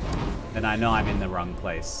 then I know I'm in the wrong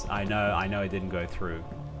place. I know it didn't go through.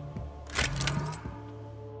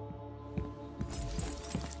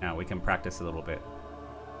 Now we can practice a little bit.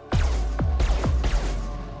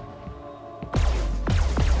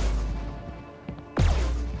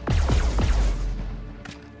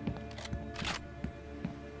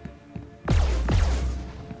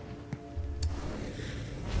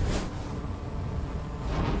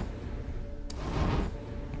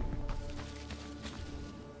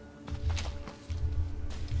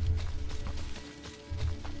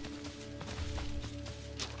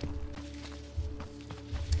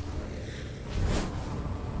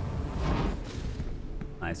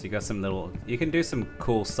 Nice, you got some little... You can do some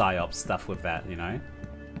cool psyop stuff with that, you know?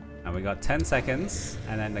 And we got 10 seconds,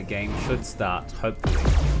 and then the game should start, hopefully.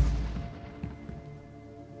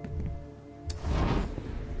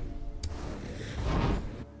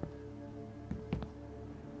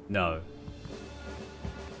 No.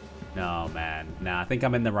 No, man. Nah, I think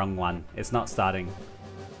I'm in the wrong one. It's not starting.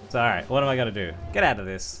 So, alright, what am I gonna do? Get out of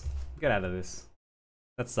this. Get out of this.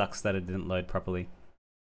 That sucks that it didn't load properly.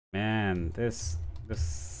 Man, this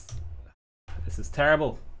is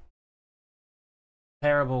terrible.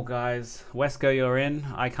 Terrible, guys. Wesco, you're in.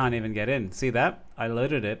 I can't even get in. See that? I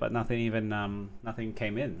loaded it, but nothing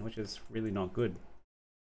came in, which is really not good.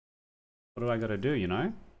 What do I gotta do, you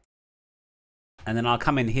know? And then I'll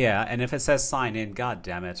come in here, and if it says sign in, god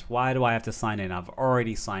damn it. Why do I have to sign in? I've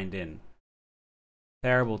already signed in.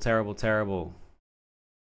 Terrible, terrible, terrible.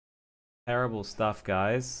 Terrible stuff,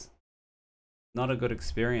 guys. Not a good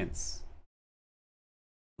experience.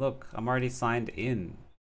 Look, I'm already signed in.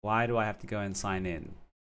 Why do I have to go and sign in?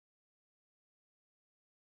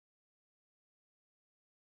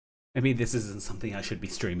 Maybe this isn't something I should be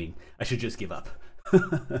streaming. I should just give up.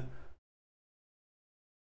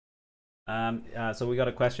 So we got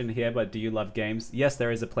a question here, but do you love games? Yes,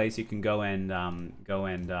 there is a place you can go and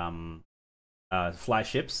fly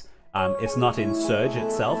ships. It's not in Surge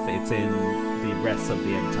itself, it's in the rest of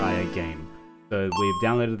the entire game. So we've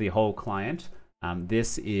downloaded the whole client.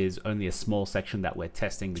 This is only a small section that we're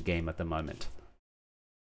testing the game at the moment.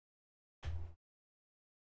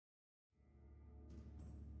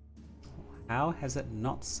 How has it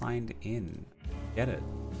not signed in? Get it?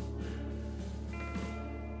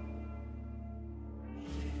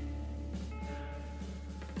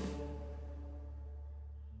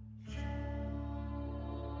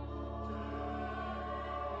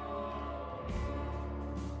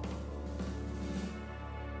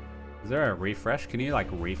 Is there a refresh? Can you like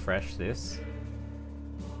refresh this?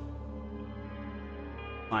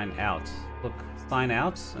 Sign out. Look, sign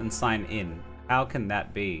out and sign in. How can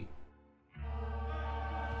that be?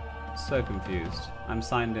 So confused. I'm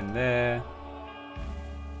signed in there.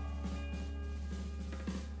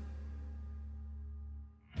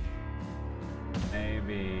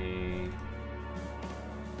 Maybe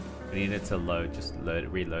I need it to load. Just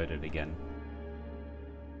reload it again.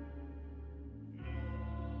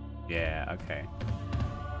 Yeah, okay.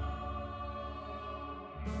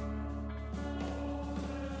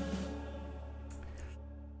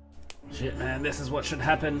 Shit, man, this is what should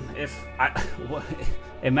happen if I...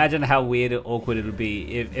 Imagine how weird and awkward it would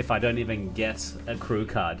be if I don't even get a crew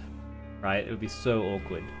card, right? It would be so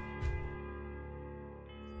awkward.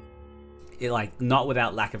 Like, not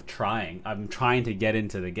without lack of trying. I'm trying to get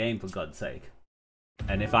into the game, for God's sake.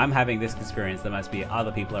 And if I'm having this experience, there must be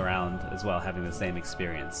other people around as well having the same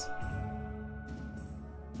experience.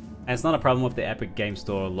 And it's not a problem with the Epic Game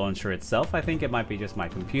Store launcher itself. I think it might be just my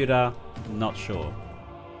computer. Not sure.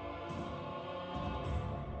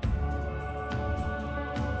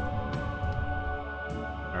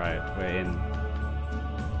 Alright, we're in.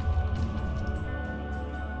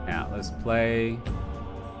 Now, let's play.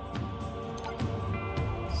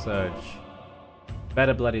 Surge.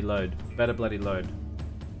 Better bloody load. Better bloody load.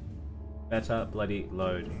 Better bloody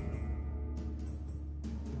load.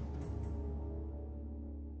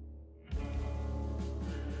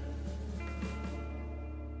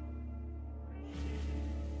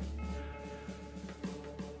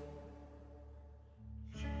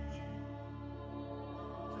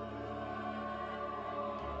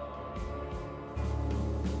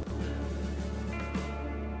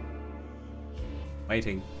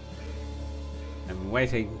 Waiting. I'm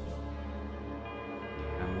waiting.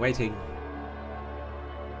 I'm waiting.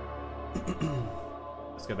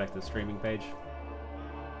 Let's go back to the streaming page.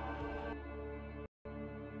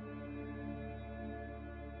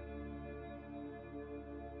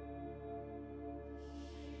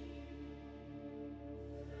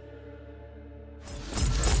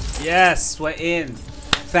 Yes, we're in.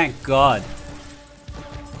 Thank God.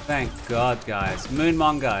 Thank God, guys.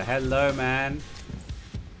 Moonmonger, hello, man.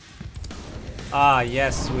 Ah,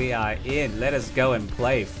 yes, we are in. Let us go and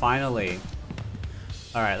play, finally.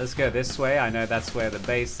 Alright, let's go this way. I know that's where the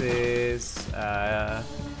base is. Let's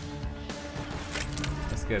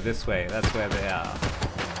go this way. That's where they are.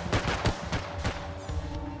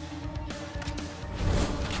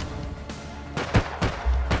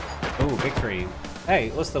 Oh, victory.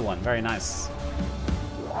 Hey, what's the one? Very nice.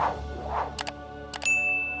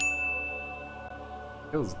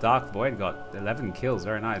 Kills. Dark Void got 11 kills.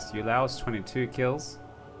 Very nice. Eulaos 22 kills.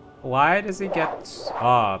 Why does he get...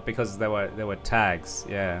 Oh, because there were tags.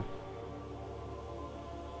 Yeah.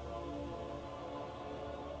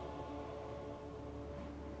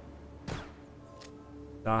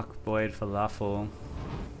 Dark Void Falafel.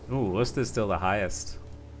 Ooh, Worcester's still the highest.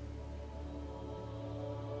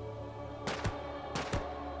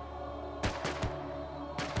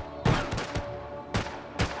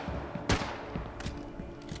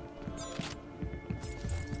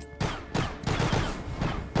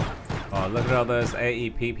 Look at all those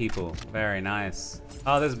AEP people. Very nice.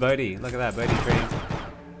 Oh, there's Bodhi. Look at that, Bodhi tree.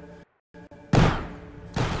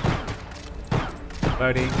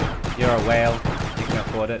 Bodhi, you're a whale. You can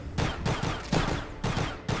afford it.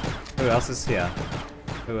 Who else is here?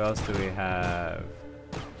 Who else do we have?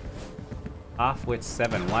 Halfwit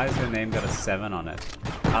 7. Why has your name got a 7 on it?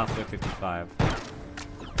 Halfwit 55.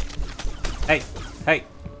 Hey! Hey!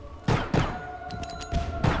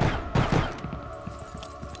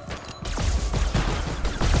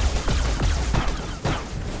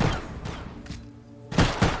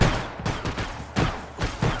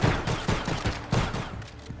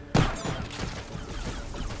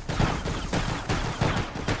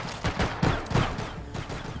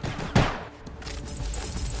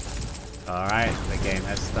 Alright, the game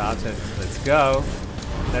has started. Let's go.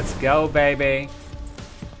 Let's go, baby.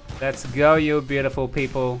 Let's go, you beautiful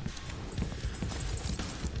people.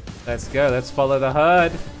 Let's go. Let's follow the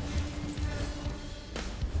herd.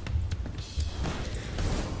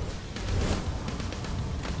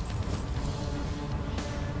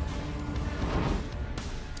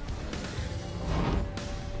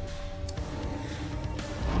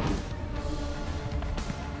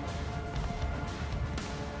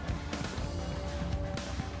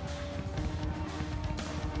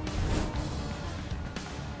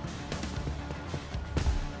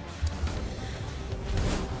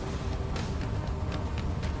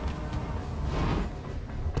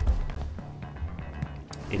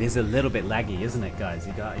 It is a little bit laggy, isn't it, guys?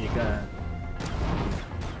 You got.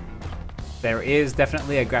 There is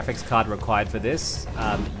definitely a graphics card required for this.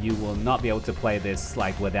 You will not be able to play this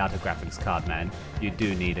like without a graphics card, man. You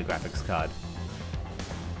do need a graphics card.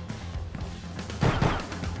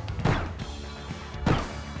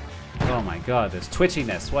 Oh my god, there's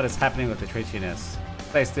twitchiness. What is happening with the twitchiness?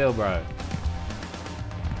 Stay still, bro.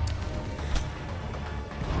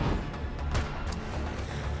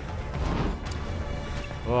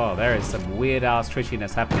 Oh, there is some weird ass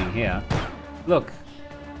twitchiness happening here. Look.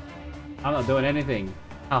 I'm not doing anything.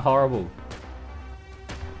 How horrible.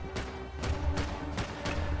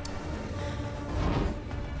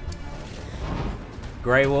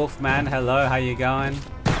 Grey Wolf, man. Hello, how you going?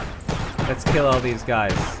 Let's kill all these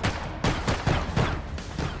guys.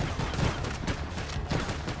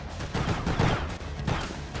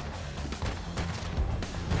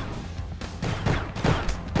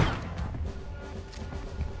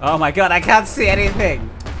 Oh my god, I can't see anything!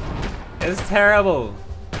 It's terrible!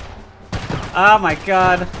 Oh my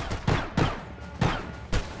god!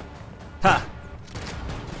 Ha!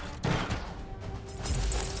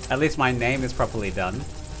 At least my name is properly done.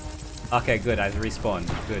 Okay, good, I respawned.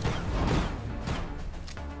 Good.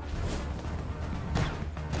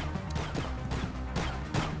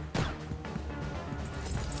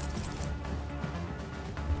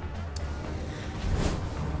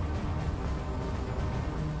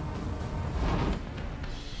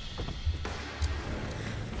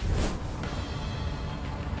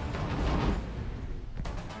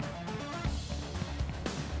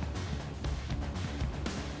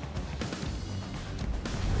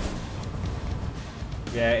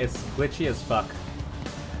 Yeah, it's glitchy as fuck.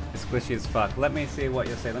 It's glitchy as fuck. Let me see what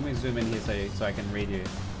you're saying. Let me zoom in here so I can read you.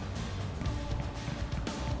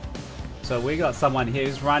 So we got someone here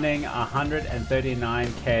who's running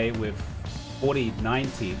 139k with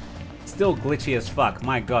 4090. Still glitchy as fuck.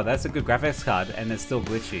 My god, that's a good graphics card and it's still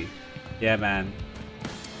glitchy. Yeah, man.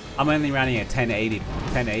 I'm only running a 1080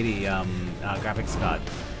 graphics card.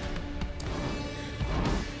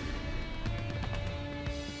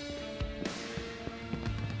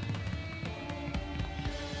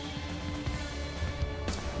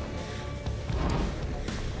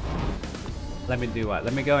 Let me do what?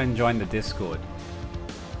 Let me go and join the Discord.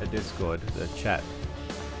 The chat.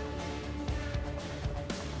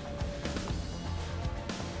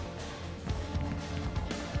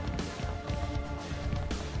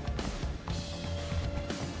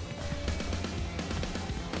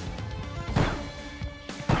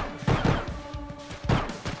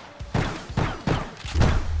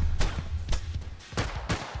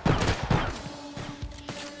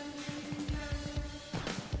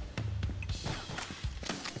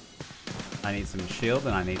 I need some shield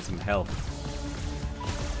and I need some health.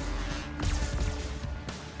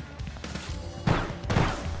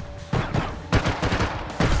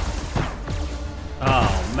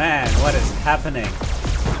 Oh man, what is happening?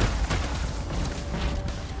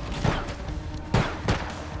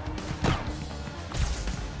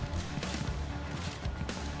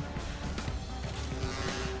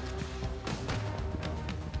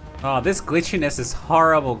 Oh, this glitchiness is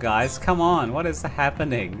horrible, guys. Come on, what is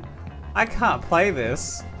happening? I can't play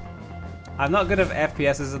this. I'm not good at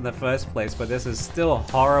FPSs in the first place, but this is still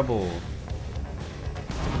horrible.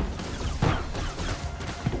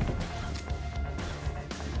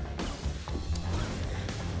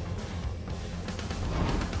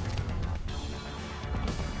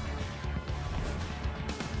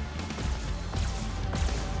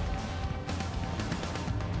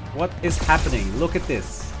 What is happening? Look at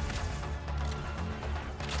this.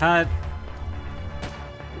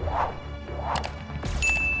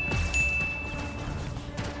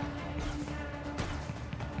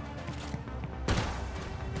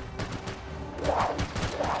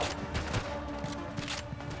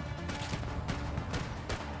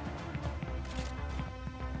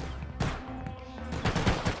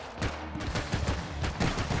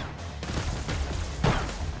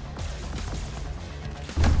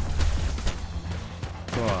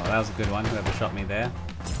 that was a good one, whoever shot me there.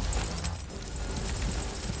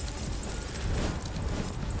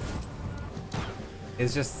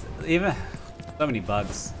 It's just, even, so many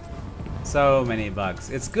bugs. So many bugs.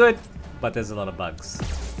 It's good, but there's a lot of bugs.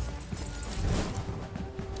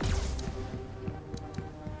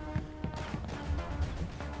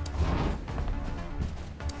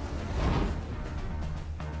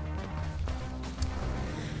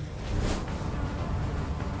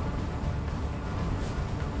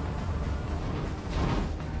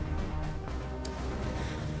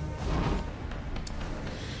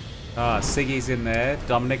 Oh, Siggy's in there,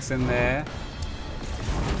 Dominic's in there.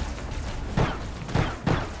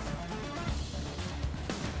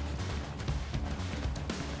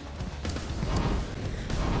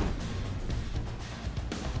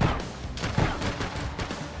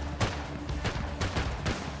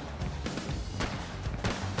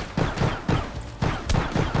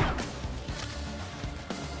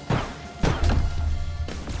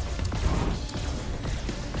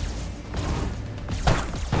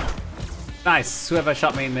 Nice, whoever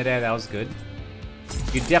shot me in midair, that was good.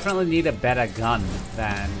 You definitely need a better gun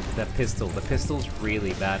than the pistol. The pistol's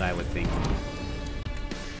really bad, I would think.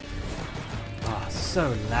 Oh,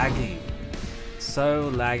 so laggy.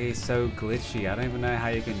 So laggy, so glitchy. I don't even know how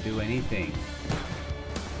you can do anything.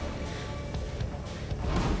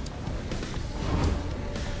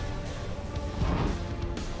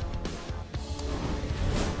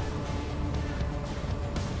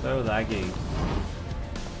 So laggy.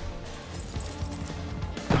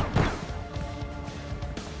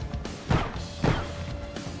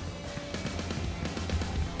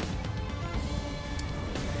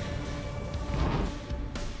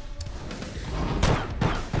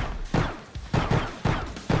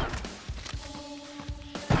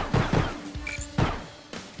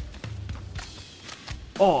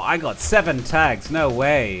 Oh, I got 7 tags. No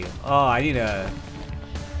way. Oh, I need to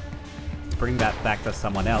bring that back to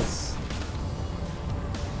someone else.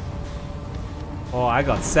 Oh, I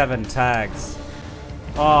got 7 tags.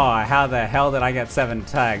 Oh, how the hell did I get 7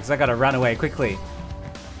 tags? I gotta run away quickly.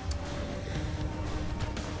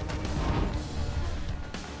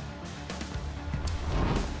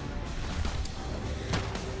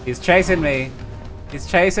 He's chasing me. He's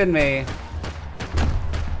chasing me.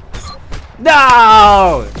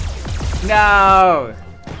 No! No!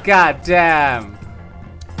 God damn.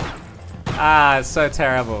 Ah, it's so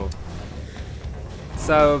terrible.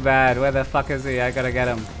 So bad. Where the fuck is he? I gotta get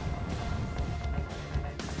him.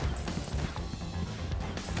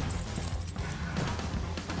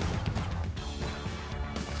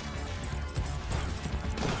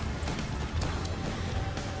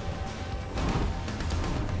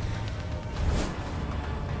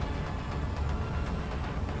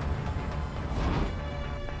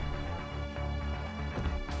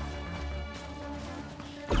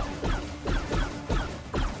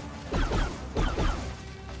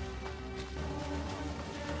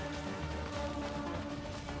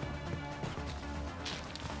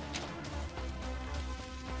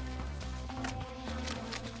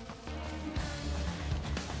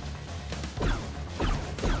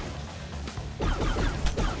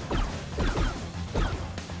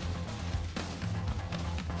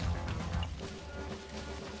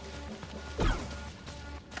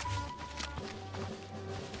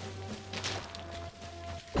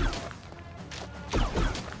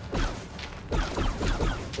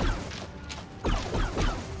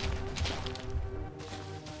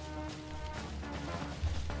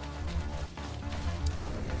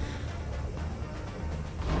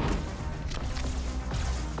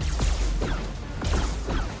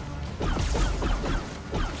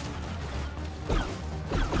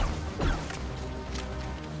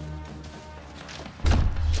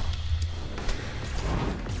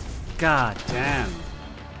 God damn.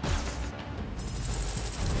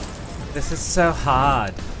 This is so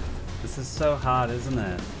hard. This is so hard, isn't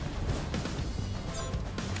it?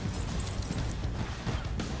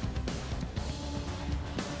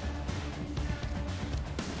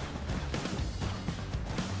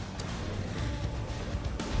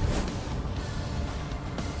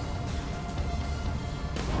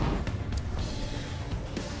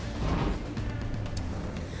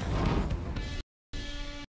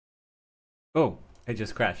 Oh, it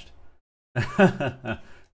just crashed.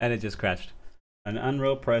 And it just crashed. An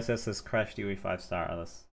Unreal process has crashed UE 5-star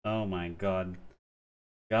Alice. Oh my god.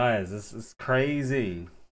 Guys, this is crazy.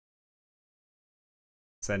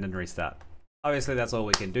 Send and restart. Obviously, that's all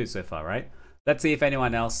we can do so far, right? Let's see if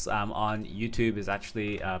anyone else on YouTube is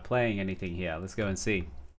actually playing anything here. Let's go and see if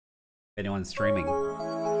anyone's streaming.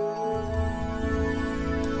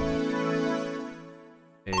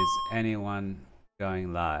 Is anyone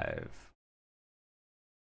going live?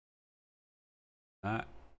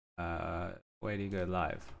 Where do you go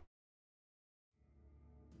live?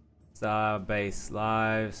 Starbase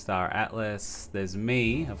Live, Star Atlas. There's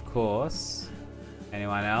me, of course.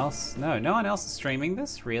 Anyone else? No, no one else is streaming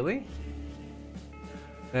this, really?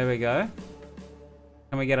 There we go.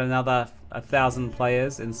 Can we get another 1,000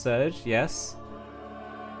 players in Surge? Yes.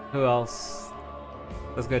 Who else?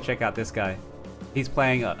 Let's go check out this guy. He's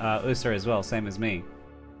playing Usa as well, same as me.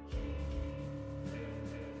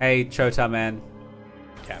 Hey, Chota man.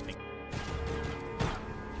 Capping.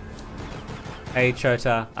 Hey,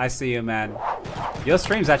 Chota. I see you, man. Your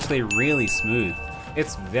stream's actually really smooth.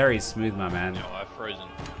 It's very smooth, my man. No, I've frozen.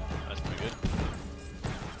 That's pretty good.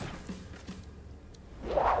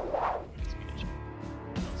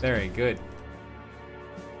 Very good.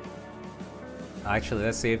 Actually,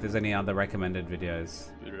 let's see if there's any other recommended videos.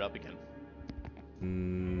 Boot it up again.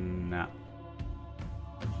 Nah.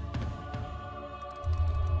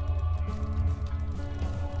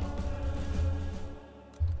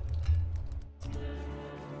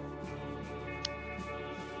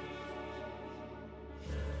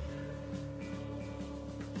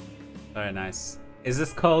 Very nice. Is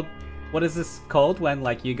this called... What is this called when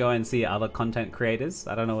like you go and see other content creators?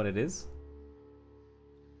 I don't know what it is.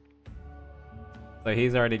 So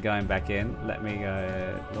he's already going back in. Let me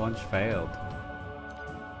go. Launch failed.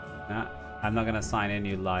 Nah, I'm not going to sign in,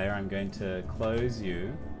 you liar. I'm going to close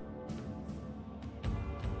you.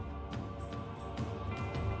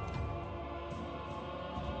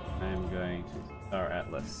 I'm going to Star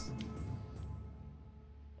Atlas.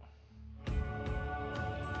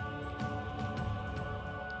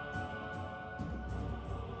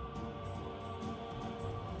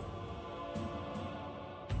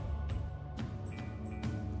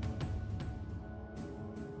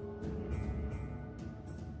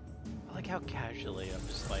 How casually I'm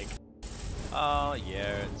just like, oh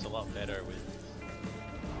yeah, it's a lot better with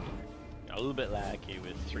a little bit laggy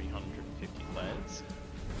with 350 players.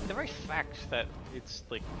 The very fact that it's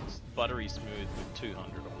like buttery smooth with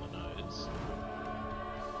 200 on the nose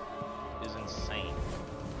is insane.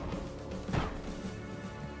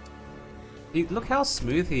 Look how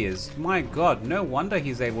smooth he is. My god, no wonder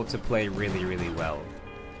he's able to play really, really well.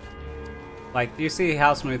 Like, do you see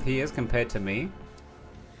how smooth he is compared to me?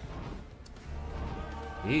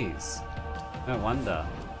 Jeez. No wonder.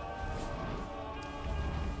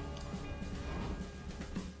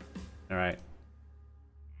 Alright.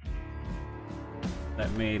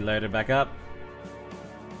 Let me load it back up.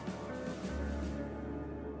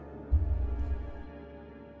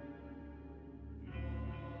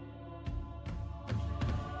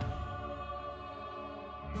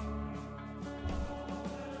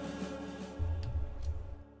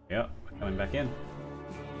 Yep, we're coming back in.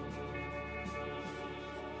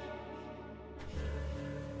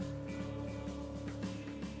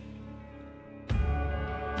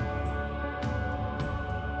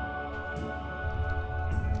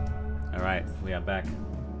 We are back.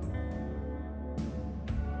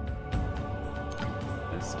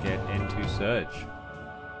 Let's get into Surge.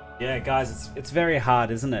 Yeah, guys, it's very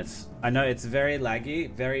hard, isn't it? I know it's very laggy,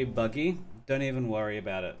 very buggy. Don't even worry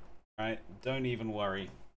about it, right? Don't even worry.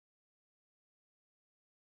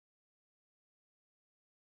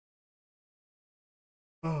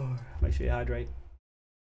 Oh, make sure you hydrate.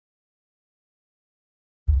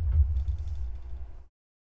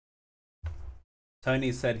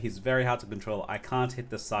 Tony said he's very hard to control. I can't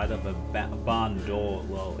hit the side of a barn door.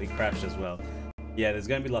 Well, he crashed as well. Yeah, there's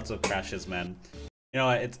gonna be lots of crashes, man. You know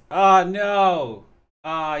what? It's... Oh, no!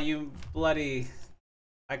 Ah, you bloody...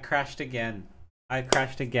 I crashed again. I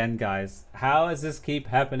crashed again, guys. How does this keep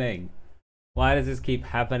happening? Why does this keep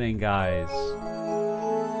happening, guys?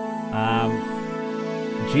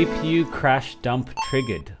 GPU crash dump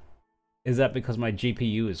triggered. Is that because my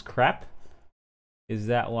GPU is crap? Is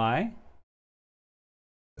that why?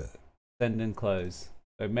 Send and close.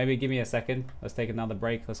 So maybe give me a second. Let's take another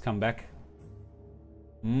break. Let's come back.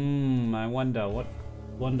 I wonder what...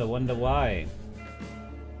 Wonder why.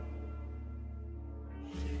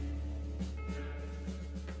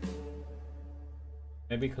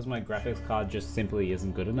 Maybe because my graphics card just simply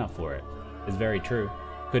isn't good enough for it. It's very true.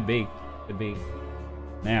 Could be. Could be.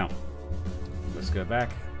 Now, let's go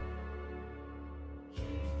back.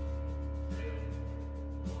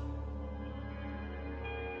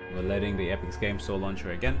 We're letting the Epic Games Store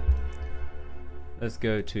launcher again. Let's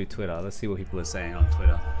go to Twitter. Let's see what people are saying on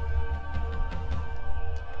Twitter.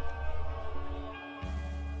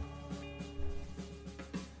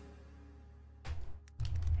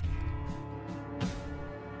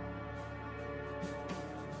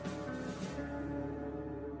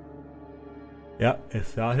 Yep, it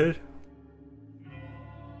started.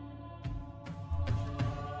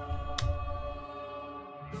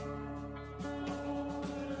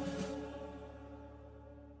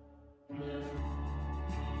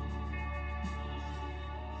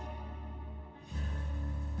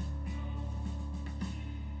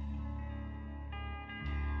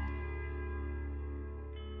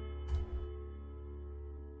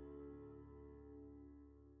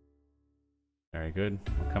 Very good.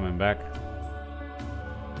 We're coming back.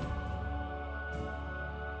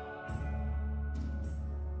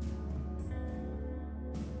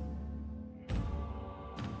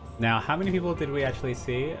 Now, how many people did we actually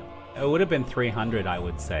see? It would have been 300, I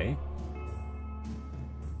would say.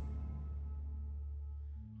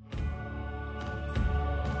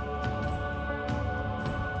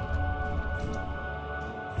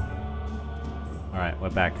 Alright,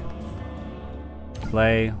 we're back.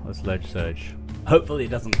 Play, let's ledge surge. Hopefully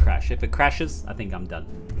it doesn't crash. If it crashes, I think I'm done.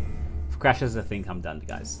 If it crashes, I think I'm done,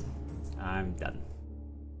 guys. I'm done.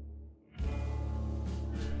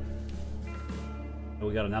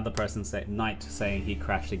 We got another person say Knight saying he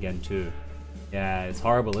crashed again too. Yeah, it's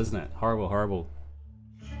horrible, isn't it? Horrible, horrible.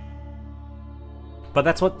 But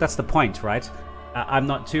that's the point, right? I'm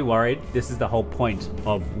not too worried. This is the whole point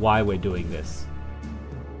of why we're doing this.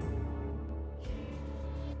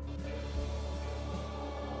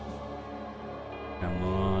 Come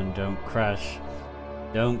on, don't crash.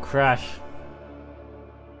 Don't crash.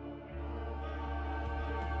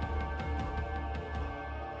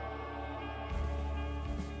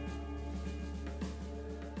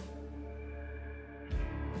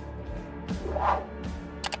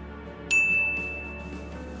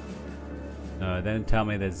 No, don't tell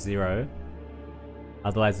me there's 0.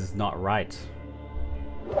 Otherwise it's not right.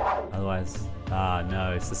 Otherwise,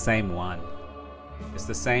 no, it's the same one. It's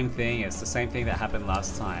the same thing. It's the same thing that happened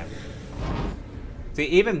last time. See,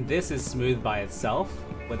 even this is smooth by itself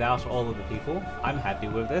without all of the people. I'm happy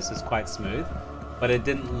with this. It's quite smooth, but it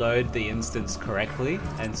didn't load the instance correctly,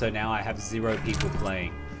 and so now I have 0 people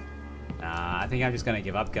playing. I think I'm just gonna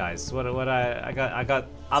give up, guys. I got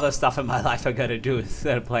other stuff in my life I gotta do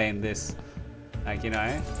instead of playing this. Like, you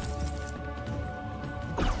know,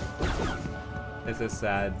 this is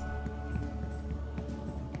sad.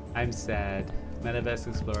 I'm sad. Metaverse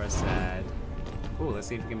Explorer sad. Ooh, let's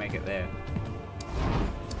see if we can make it there.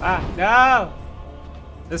 Ah, no!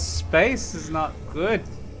 This space is not good.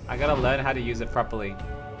 I gotta learn how to use it properly.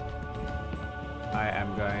 I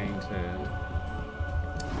am going to...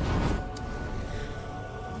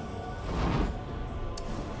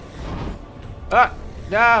 Ah!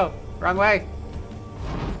 No! Wrong way!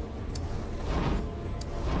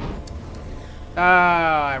 Oh,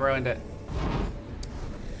 I ruined it.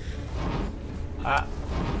 Oh,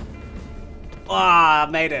 I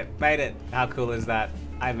made it. Made it. How cool is that?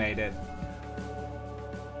 I made it.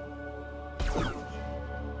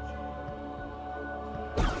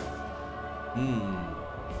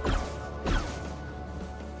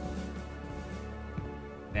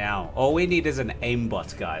 Now, all we need is an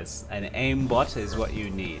aimbot, guys. An aimbot is what you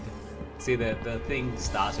need. See, the thing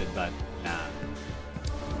started, but nah.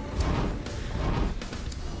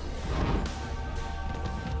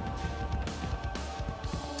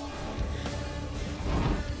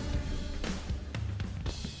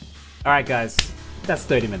 Alright guys, that's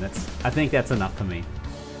 30 minutes. I think that's enough for me.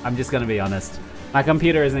 I'm just gonna be honest. My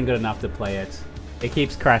computer isn't good enough to play it. It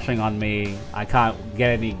keeps crashing on me. I can't get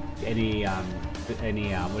any what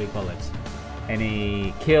do you call it?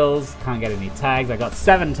 Any kills, can't get any tags. I got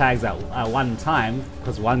 7 tags at one time,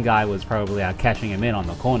 because one guy was probably cashing him in on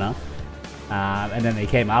the corner. And then they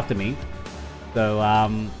came after me. So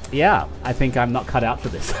yeah, I think I'm not cut out for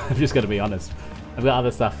this. I'm just gonna be honest. I've got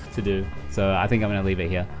other stuff to do, so I think I'm gonna leave it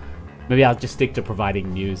here. Maybe I'll just stick to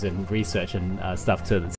providing news and research and stuff to